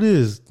you didn't do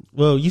this?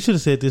 Well, you should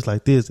have said this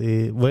like this,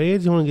 Ed. Well, Ed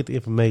just want to get the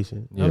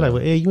information. I'm like,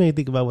 well, Ed, you ain't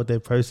think about what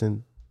that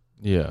person.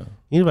 Yeah.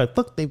 You're like,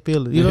 fuck they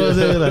feeling. You know what I'm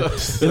saying?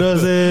 Like, you know what I'm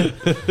saying?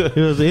 You know what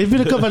I'm saying? It's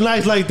been a couple of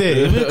nights like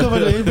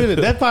that.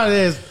 That probably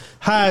as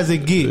high as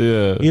it get.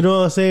 Yeah. You know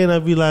what I'm saying?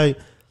 I'd be like,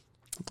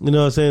 you know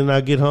what I'm saying? And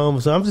I get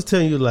home. So I'm just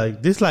telling you,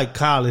 like, this like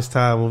college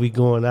time when we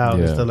going out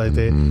and stuff like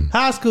that.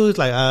 High school, it's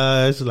like,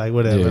 it's like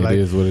whatever. Yeah, like, it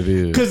is what it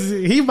is. Because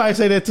he might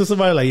say that to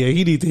somebody like, yeah,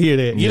 he need to hear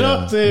that. You know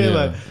what I'm saying?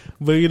 Like,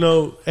 but you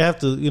know,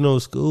 after, you know,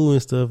 school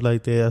and stuff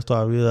like that, I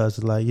started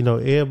realizing like, you know,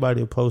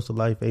 everybody approach to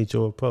life ain't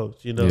your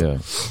approach, you know? Yeah.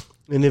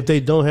 And if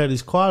they don't have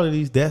these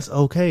qualities, that's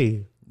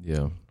okay.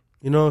 Yeah.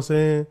 You know what I'm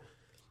saying?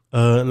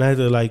 And I had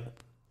to like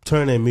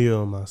turn that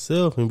mirror on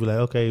myself and be like,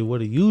 okay,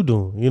 what are you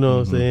doing? You know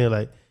what I'm saying?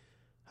 Like,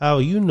 how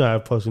are you not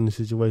approaching the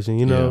situation?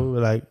 You know,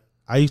 like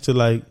I used to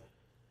like,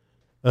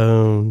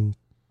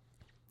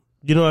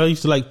 you know, I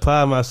used to like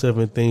pride myself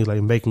in things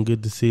like making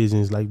good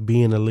decisions, like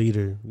being a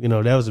leader. You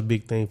know, that was a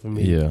big thing for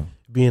me. Yeah.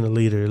 Being a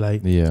leader,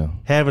 like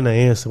having an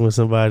answer with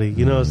somebody,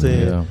 you know what I'm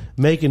saying? Yeah.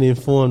 Making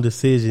informed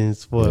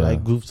decisions for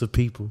like groups of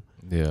people.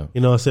 Yeah.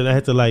 You know what I'm saying? I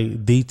had to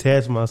like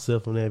detach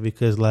myself from that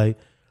because like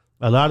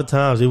a lot of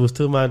times it was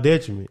to my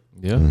detriment.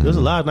 Yeah. There's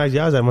a lot of nights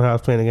I was at my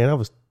house playing the game. I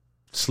was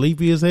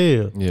sleepy as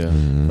hell. Yeah.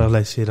 I was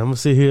like, shit, I'm gonna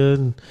sit here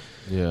and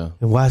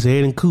watch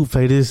Ed and Coop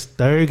play this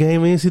third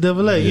game in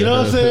NCAA. You know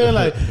what I'm saying?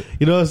 Like,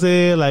 you know what I'm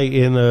saying? Like,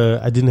 and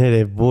I didn't have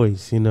that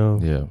voice, you know.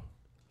 Yeah.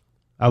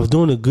 I was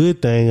doing a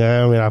good thing.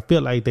 I mean, I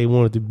felt like they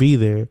wanted to be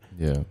there.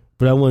 Yeah.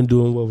 But I wasn't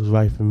doing what was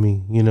right for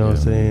me. You know what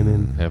I'm saying?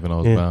 And having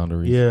those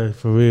boundaries. Yeah,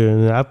 for real.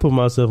 And I put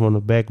myself on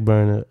the back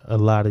burner a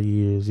lot of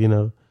years, you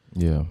know.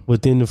 Yeah.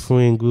 Within the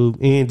friend group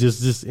and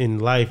just in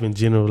life in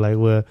general. Like,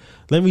 well,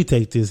 let me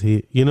take this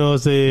hit. You know what I'm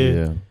saying?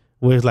 Yeah.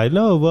 Where it's like,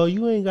 no, bro,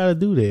 you ain't got to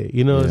do that.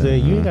 You know what I'm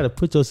saying? You ain't got to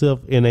put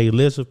yourself in a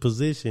lesser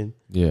position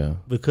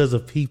because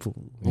of people.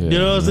 Yeah. You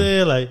know what I'm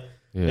saying? Like,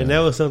 and that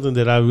was something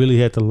that I really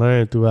had to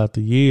learn throughout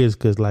the years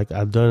because, like,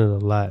 I've done it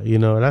a lot, you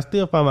know, and I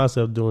still find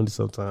myself doing it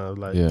sometimes.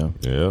 Like, you know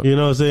what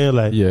I'm saying?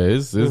 Like,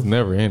 it's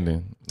never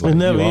ending. Like, it's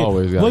never you ending.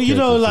 always Well, you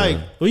know, like,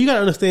 you got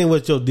to understand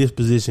what your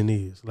disposition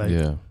is.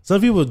 Like,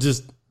 some people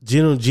just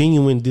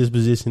genuine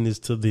disposition is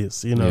to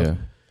this, you know. Yeah.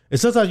 And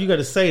sometimes you got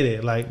to say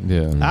that. Like,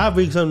 I'll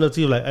bring something up to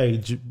you like,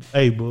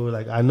 hey, bro,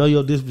 like, I know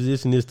your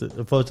disposition is to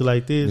approach it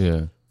like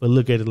this, but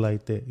look at it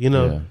like that, you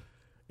know. Yeah.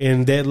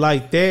 And that,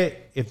 like that,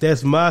 if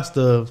that's my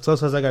stuff,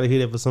 sometimes I got to hear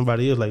that for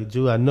somebody else. Like,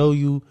 Drew, I know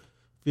you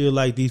feel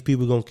like these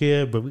people going to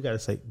care, but we got to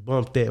say,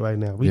 bump that right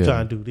now. We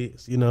trying to do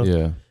this, you know?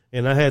 Yeah.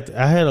 And I had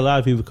a lot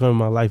of people come in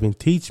my life and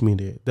teach me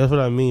that. That's what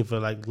I mean for,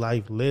 like,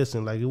 life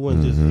lesson. Like, it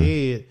wasn't just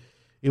head.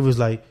 It was,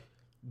 like,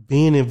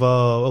 being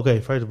involved.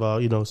 Okay, first of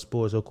all, you know,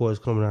 sports, of course,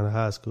 coming out of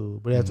high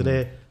school. But after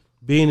that,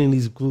 being in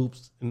these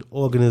groups and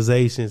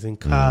organizations in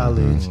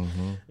college,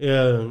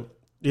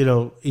 you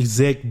know,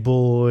 exec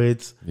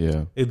boards.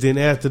 Yeah. And then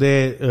after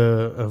that,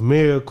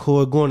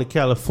 AmeriCorps, going to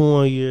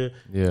California,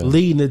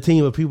 leading a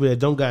team of people that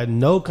don't got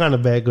no kind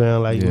of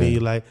background like me.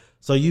 Like,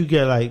 so you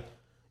get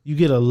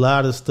a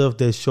lot of stuff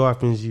that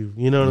sharpens you.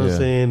 You know what I'm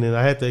saying? And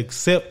I had to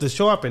accept the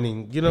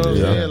sharpening. You know what I'm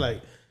saying?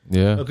 Like,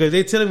 okay,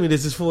 they telling me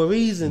this is for a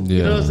reason.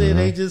 You know what I'm saying?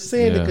 They just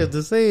saying it because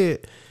they say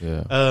it.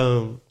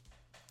 Yeah.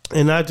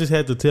 And I just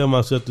had to tell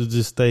myself to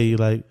just stay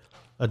like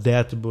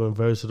adaptable and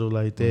versatile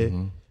like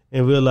that.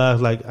 And realize,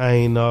 like, I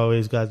ain't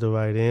always got the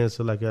right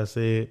answer, like I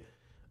said.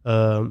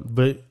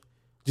 But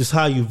just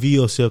how you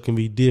view yourself can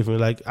be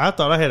different. Like, I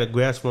thought I had a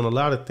grasp on a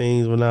lot of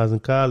things when I was in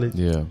college.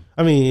 Yeah.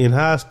 I mean, in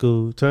high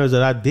school. Turns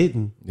out I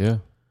didn't. Yeah.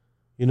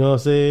 You know what I'm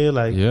saying?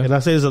 Like, and I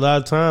say this a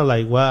lot of times,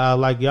 like, why I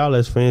like y'all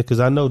as friends, because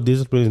I know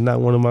discipline is not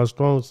one of my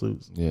strong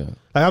suits. Yeah.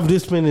 Like, I'm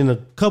disciplined in a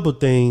couple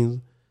things,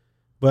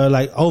 but,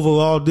 like,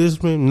 overall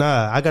discipline,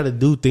 nah, I got to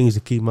do things to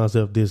keep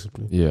myself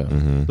disciplined. Yeah.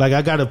 Like,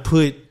 I got to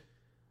put...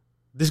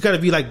 There's got to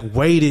be like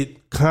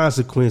weighted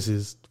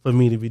consequences for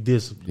me to be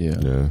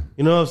disciplined. Yeah.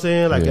 You know what I'm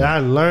saying? Like, and I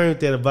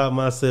learned that about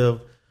myself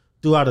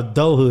throughout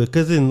adulthood.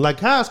 Because in like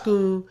high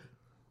school,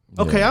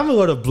 okay, I'm going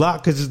to go to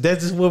block because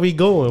that's just where we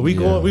going. We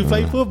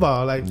play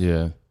football. Like,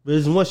 but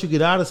it's once you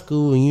get out of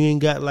school and you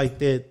ain't got like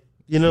that,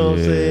 you know what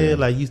I'm saying?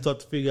 Like, you start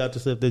to figure out the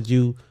stuff that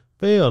you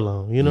fail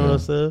on. You know what I'm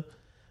saying?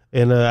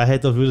 And I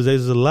had those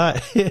realizations a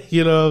lot.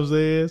 You know what I'm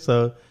saying?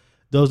 So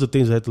those are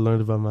things I had to learn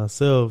about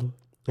myself.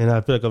 And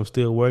I feel like I'm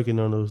still working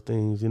on those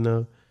things, you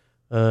know,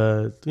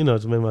 to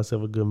make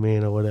myself a good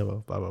man or whatever,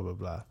 blah, blah,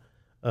 blah,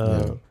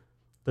 blah.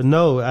 But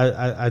no,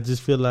 I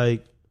just feel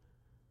like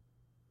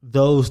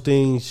those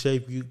things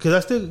shape you. Because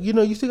I still, you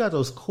know, you still got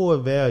those core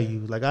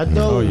values. Like, I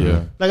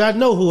know, like, I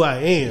know who I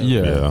am.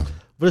 Yeah.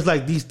 But it's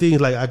like these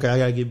things, like, I got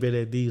to get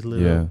better at these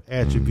little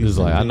attributes. It's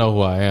like, I know who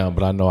I am,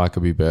 but I know I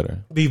could be better.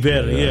 Be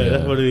better,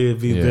 that's what it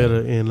is, be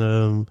better.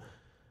 And,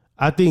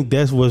 I think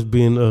that's what's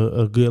been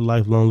a good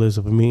lifelong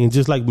lesson for me. And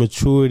just like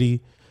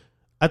maturity,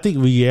 I think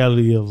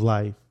reality of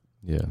life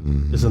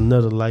is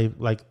another life.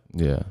 Like,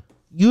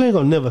 you ain't going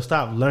to never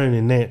stop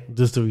learning that,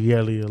 just the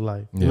reality of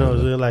life. You know what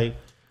I'm saying? Like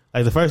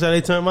the first time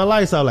they turned my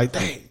lights out, like,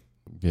 dang.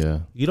 Yeah.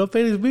 You don't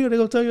pay this bill, they're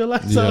going to turn your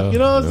lights off. You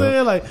know what I'm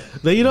saying? Like,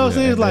 you know what I'm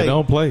saying? It's like, they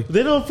don't play.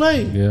 They don't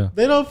play. Yeah.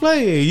 They don't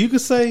play. You can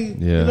say, you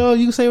know,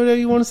 you can say whatever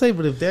you want to say,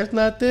 but if that's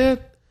not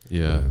that,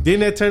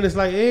 then that turn is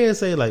like and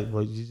say like,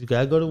 well, you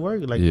gotta go to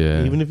work. Like,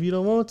 even if you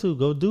don't want to,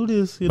 go do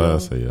this. You know.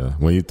 Say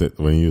when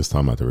you was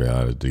talking about the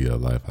reality of your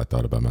life, I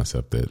thought about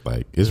myself that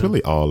like it's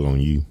really all on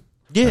you.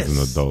 Yes, as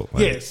an adult.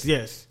 Like,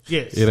 yes.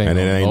 It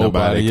ain't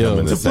nobody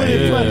coming to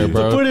save you.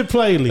 To put it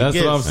plainly, that's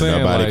what I'm saying.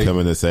 And nobody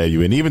coming to save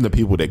you, and even the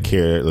people that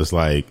care, it's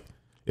like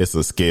it's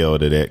a scale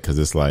to that because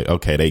it's like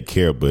okay, they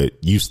care, but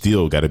you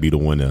still got to be the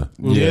one to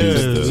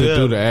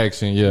do the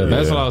action. Yeah,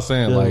 that's what I was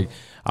saying. Like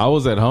I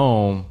was at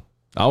home.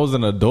 I was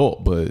an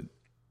adult, but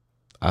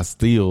I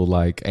still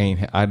like I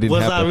didn't. I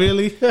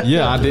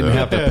didn't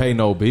have to pay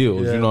no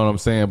bills. You know what I'm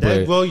saying?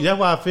 But that's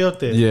why I felt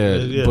that.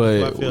 Yeah,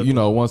 but you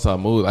know, once I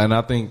moved, and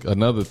I think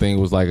another thing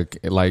was like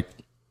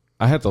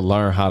I had to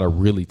learn how to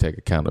really take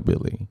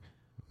accountability.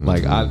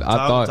 Like I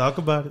thought, talk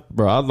about it,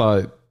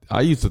 bro. I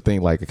used to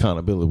think like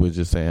accountability was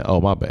just saying, "Oh,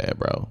 my bad,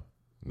 bro.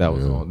 That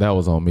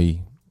was on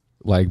me."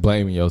 Like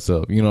blaming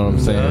yourself. You know what I'm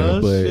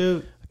saying?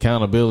 But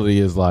accountability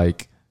is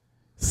like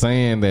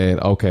saying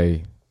that,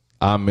 okay,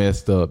 I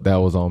messed up, that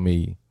was on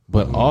me.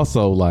 But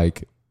also,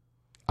 like,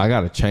 I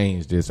got to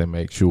change this and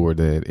make sure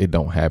that it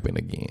don't happen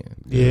again.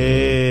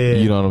 Yeah.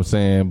 You know what I'm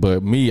saying?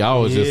 But me, I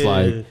was just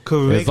like,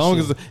 as long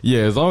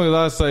as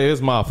I say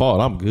it's my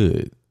fault, I'm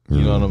good.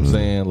 You know what I'm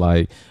saying?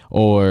 Like,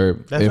 or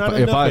That's not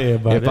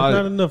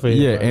enough for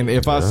everybody. and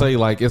if I say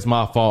like it's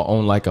my fault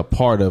on like a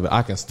part of it,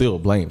 I can still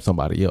blame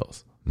somebody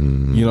else.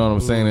 You know what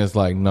I'm saying? It's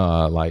like,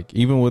 nah, like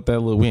even with that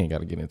little, we ain't got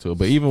to get into it,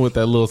 but even with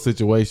that little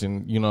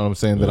situation, you know what I'm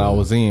saying, that I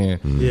was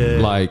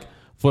in, like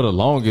for the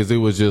longest, it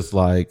was just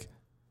like,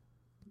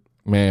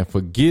 man,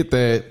 forget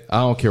that.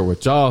 I don't care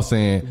what y'all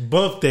saying.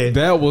 Buff that.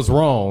 That was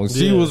wrong.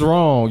 She was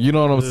wrong. You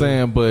know what I'm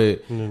saying?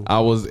 But I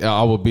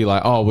would be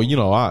like, oh, well, you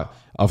know,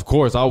 of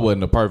course I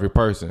wasn't a perfect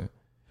person,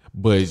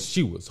 but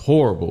she was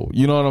horrible.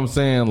 You know what I'm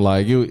saying?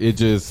 Like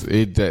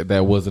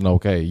that wasn't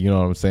okay. You know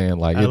what I'm saying?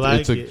 Like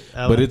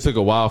it took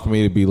a while for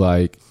me to be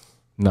like,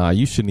 nah,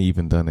 you shouldn't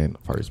even done it in the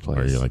first place.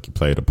 Or you're like, you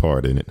played a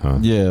part in it, huh?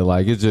 Yeah,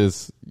 like she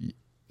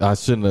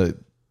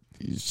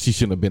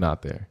shouldn't have been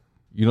out there.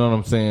 You know what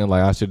I'm saying?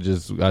 Like I should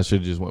just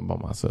went by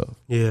myself.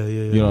 Yeah.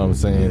 You know what I'm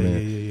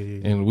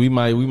saying? And we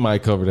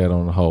might cover that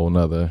on a whole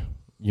nother.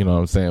 You know what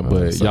I'm saying?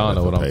 But y'all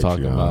know what I'm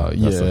talking about.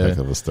 That's a heck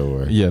of a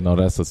story. Yeah, no,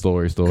 that's a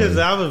story. Because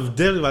I was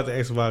definitely about to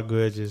ask about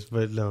grudges,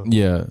 but no.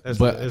 Yeah, that's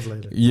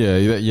later.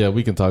 Yeah,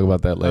 we can talk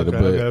about that later.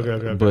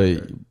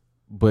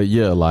 But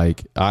yeah,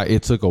 like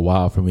it took a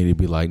while for me to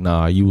be like,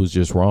 nah, you was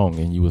just wrong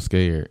and you was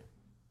scared,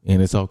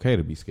 and it's okay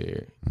to be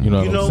scared. You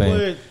know what I'm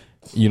saying?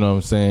 You know what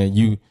I'm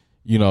saying?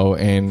 You know,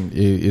 and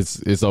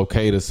it's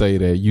okay to say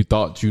that you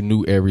thought you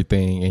knew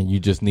everything and you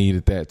just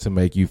needed that to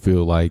make you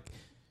feel like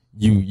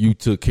you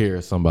took care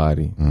of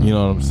somebody. You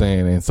know what I'm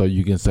saying? And so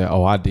you can say,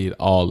 oh, I did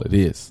all of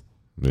this.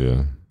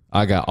 Yeah.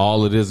 I got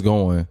all of this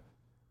going.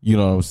 You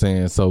know what I'm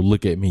saying? So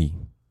look at me.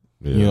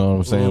 Yeah. You know what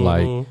I'm saying?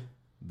 Like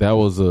that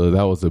was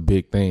a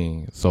big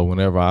thing. So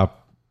whenever I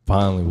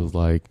finally was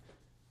like,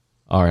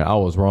 all right, I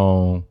was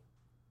wrong.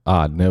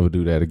 I'd never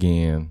do that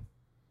again.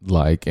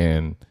 Like,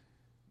 and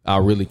I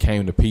really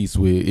came to peace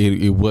with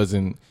it. It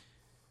wasn't,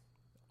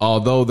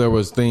 although there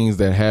was things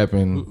that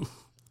happened,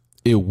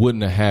 it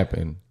wouldn't have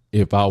happened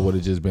if I would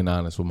have just been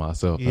honest with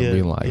myself and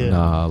been like,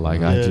 nah,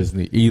 like I just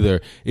need either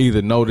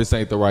no, this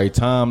ain't the right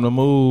time to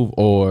move,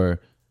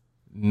 or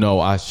no,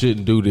 I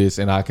shouldn't do this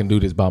and I can do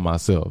this by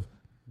myself.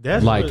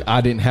 That's like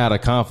I didn't have the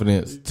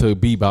confidence to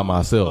be by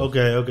myself.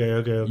 Okay.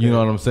 You know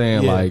what I'm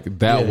saying? Yeah. Like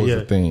that was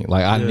the thing.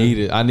 Like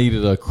I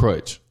needed a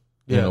crutch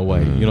in a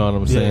way. You know what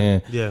I'm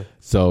saying? Yeah.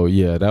 So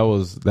yeah, that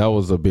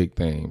was a big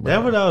thing. Bro.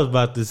 That's what I was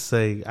about to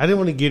say. I didn't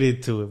want to get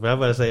into it, but I was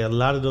about to say a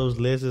lot of those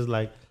lessons,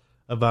 like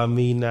about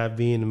me not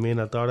being the man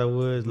I thought I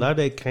was, a lot of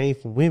that came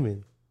from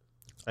women.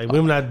 Like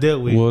women I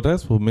dealt with. Well,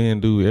 that's what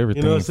men do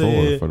everything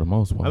for the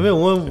most part. I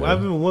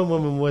remember one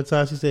woman one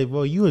time, she said,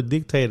 "Bro, you a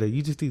dictator.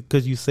 You just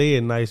because you say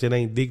it nice, it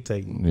ain't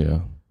dictating."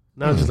 Yeah.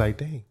 And I was just like,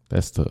 dang.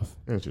 That's tough.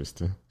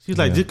 Interesting. She's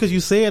like, just because you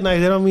say it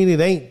nice, that don't mean it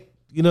ain't,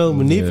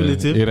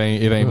 manipulative. Yeah,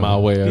 it ain't my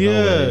way.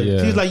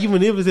 Yeah. She's like, you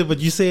manipulative, but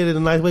you say it in a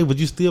nice way, but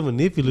you still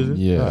manipulative.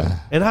 Yeah.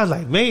 And I was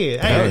like,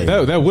 man,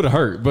 that would have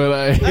hurt,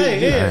 but you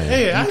kind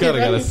of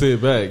got to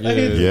sit back.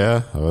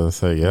 Yeah. I was going to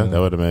say, that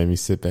would have made me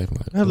sit back.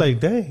 I was like,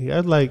 dang. I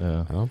was like,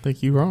 I don't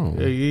think you're wrong.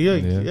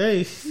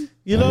 Hey,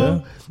 you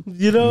know.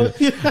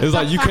 It's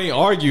like you can't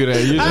argue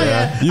that. You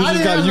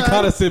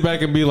kind of sit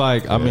back and be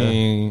like, I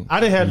mean, I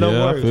didn't have no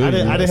words. I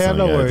didn't have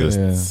no words.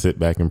 Just sit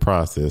back and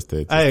process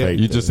that.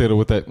 You just said it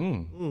with that.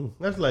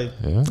 That's like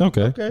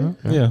okay.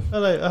 Yeah. I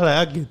like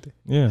I get that.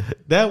 Yeah.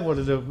 That one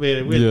of the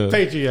man with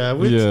Patreon.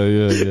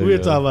 We'll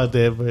talk about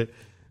that, but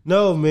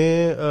no,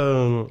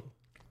 man.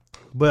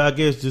 But I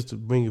guess just to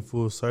bring it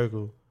full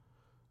circle,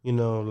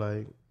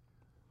 like.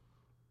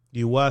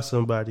 You watch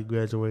somebody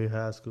graduate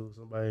high school,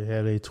 somebody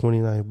had their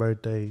 29th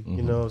birthday,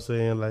 you know what I'm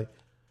saying? Like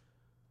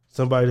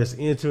somebody that's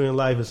entering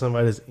life and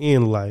somebody that's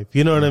in life.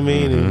 You know what I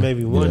mean? And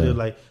maybe wonder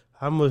like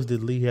how much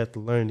did Lee have to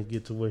learn to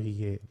get to where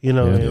he had? You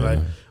know what I mean? Like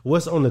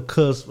what's on the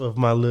cusp of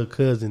my little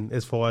cousin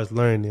as far as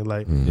learning?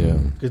 Like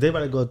because they about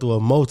to go through a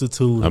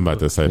multitude. I'm about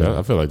to say that.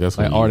 I feel like that's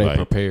when are they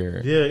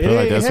prepared? Yeah,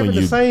 it happened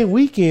the same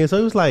weekend. So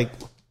it was like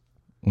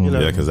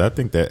because I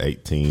think that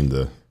 18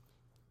 to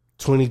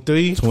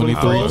 23,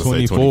 24.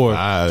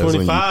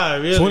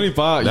 25, yeah.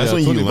 25. That's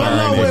when you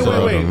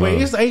learn.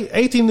 Wait. It's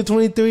 18 to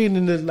 23, and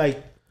then there's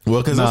like.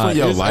 Well, because that's when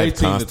your life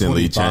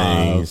constantly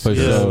changes. For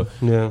sure.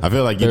 Yeah. I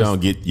feel like you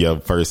don't get your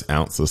first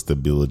ounce of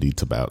stability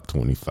to about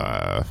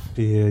 25.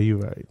 Yeah, you're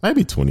right.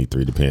 Maybe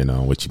 23, depending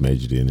on what you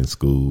majored in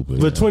school.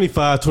 But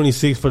 25,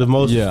 26 for the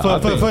most,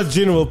 for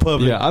general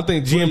public. Yeah, I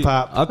think Gen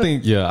Pop. I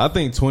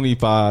think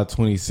 25,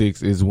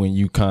 26 is when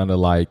you kind of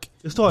like,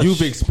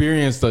 you've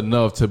experienced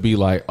enough to be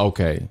like,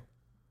 okay,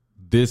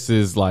 this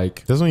is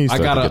like, that's when you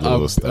start to get a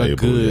little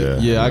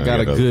stable. I got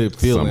a good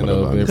feeling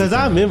of it. Because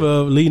I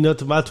remember leading up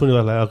to my 20, I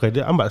was like,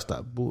 okay, I'm about to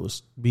stop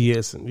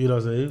BSing. You know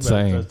what I'm saying? Same.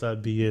 I'm about to stop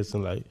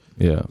BSing. Like,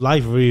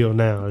 life real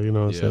now. You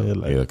know what I'm saying?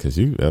 Like, because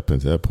you up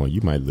until that point,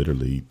 you might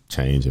literally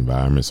change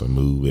environments or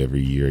move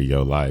every year of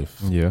your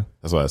life. Yeah,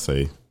 that's why I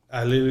say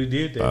I literally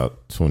did that.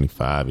 About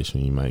 25ish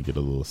when you might get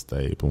a little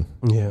stable.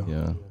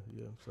 Yeah.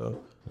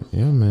 So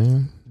yeah,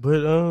 man.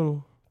 But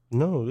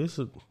no, it's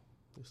an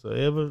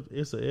ever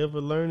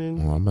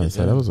learning. Well, I'm about to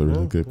say that was a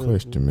really good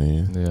question,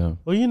 man. Yeah.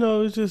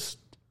 Well, it's just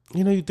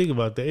you think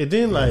about that, and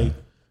then like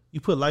you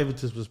put life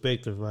into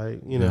perspective, right?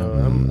 You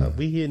know,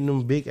 we hitting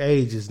them big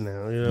ages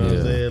now. You know what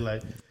I'm saying?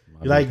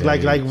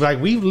 Like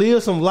we've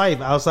lived some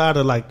life outside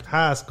of like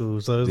high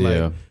school, so it's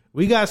like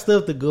we got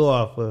stuff to go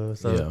off of.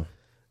 So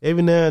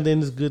every now and then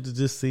it's good to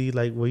just see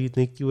like where you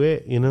think you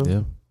at. You know,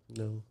 you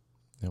know,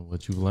 and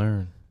what you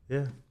learned.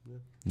 Yeah.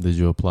 Did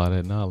you apply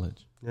that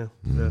knowledge? Yeah.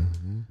 Do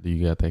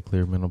you got that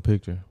clear mental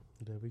picture?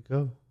 There we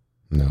go.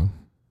 No.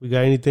 We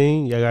got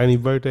anything? Y'all got any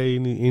birthday?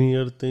 Any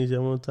other things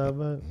y'all want to talk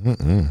about?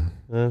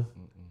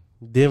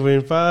 Denver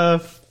in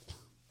 5?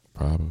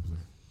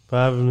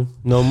 Probably.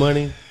 No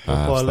money? No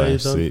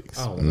 5/6.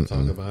 I don't want to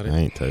talk about it. I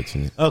ain't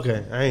touching it.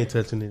 Okay, I ain't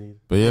touching it either.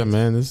 But yeah,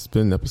 man, this has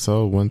been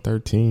episode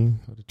 113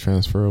 of the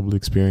Transferable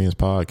Experience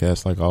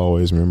Podcast. Like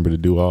always, remember to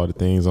do all the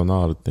things on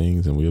all the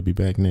things, and we'll be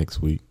back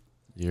next week.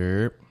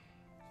 Yep.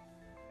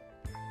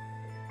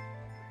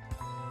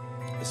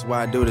 That's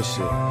why I do this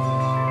shit.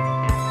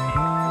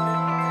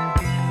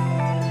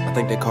 I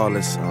think they call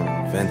this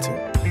venting.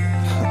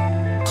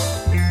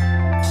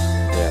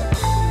 Yeah.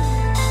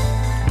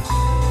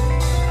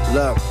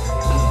 Look.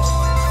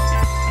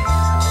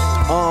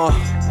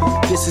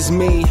 This is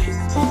me,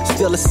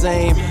 still the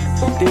same.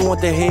 They want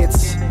the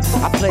hits,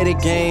 I play the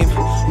game.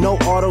 No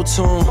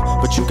auto-tune,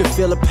 but you can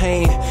feel the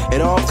pain.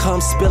 It all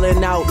comes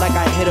spilling out like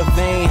I hit a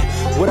vein.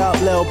 What up,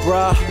 lil'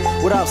 bruh?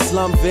 What up,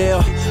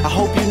 Slumville? I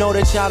hope you know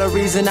that y'all the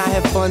reason I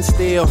have fun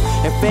still.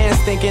 And fans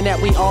thinking that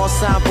we all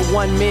signed for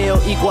 1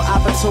 meal. Equal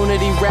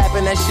opportunity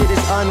rapping, that shit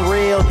is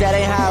unreal. That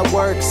ain't how it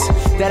works,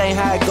 that ain't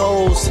how it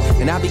goes.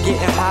 And I be getting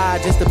high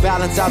just to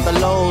balance out the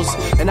lows.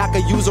 And I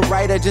could use a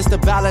writer just to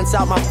balance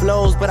out my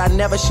flows. But I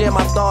never share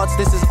my thoughts,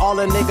 this is all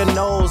a nigga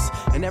knows.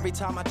 And every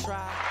time I try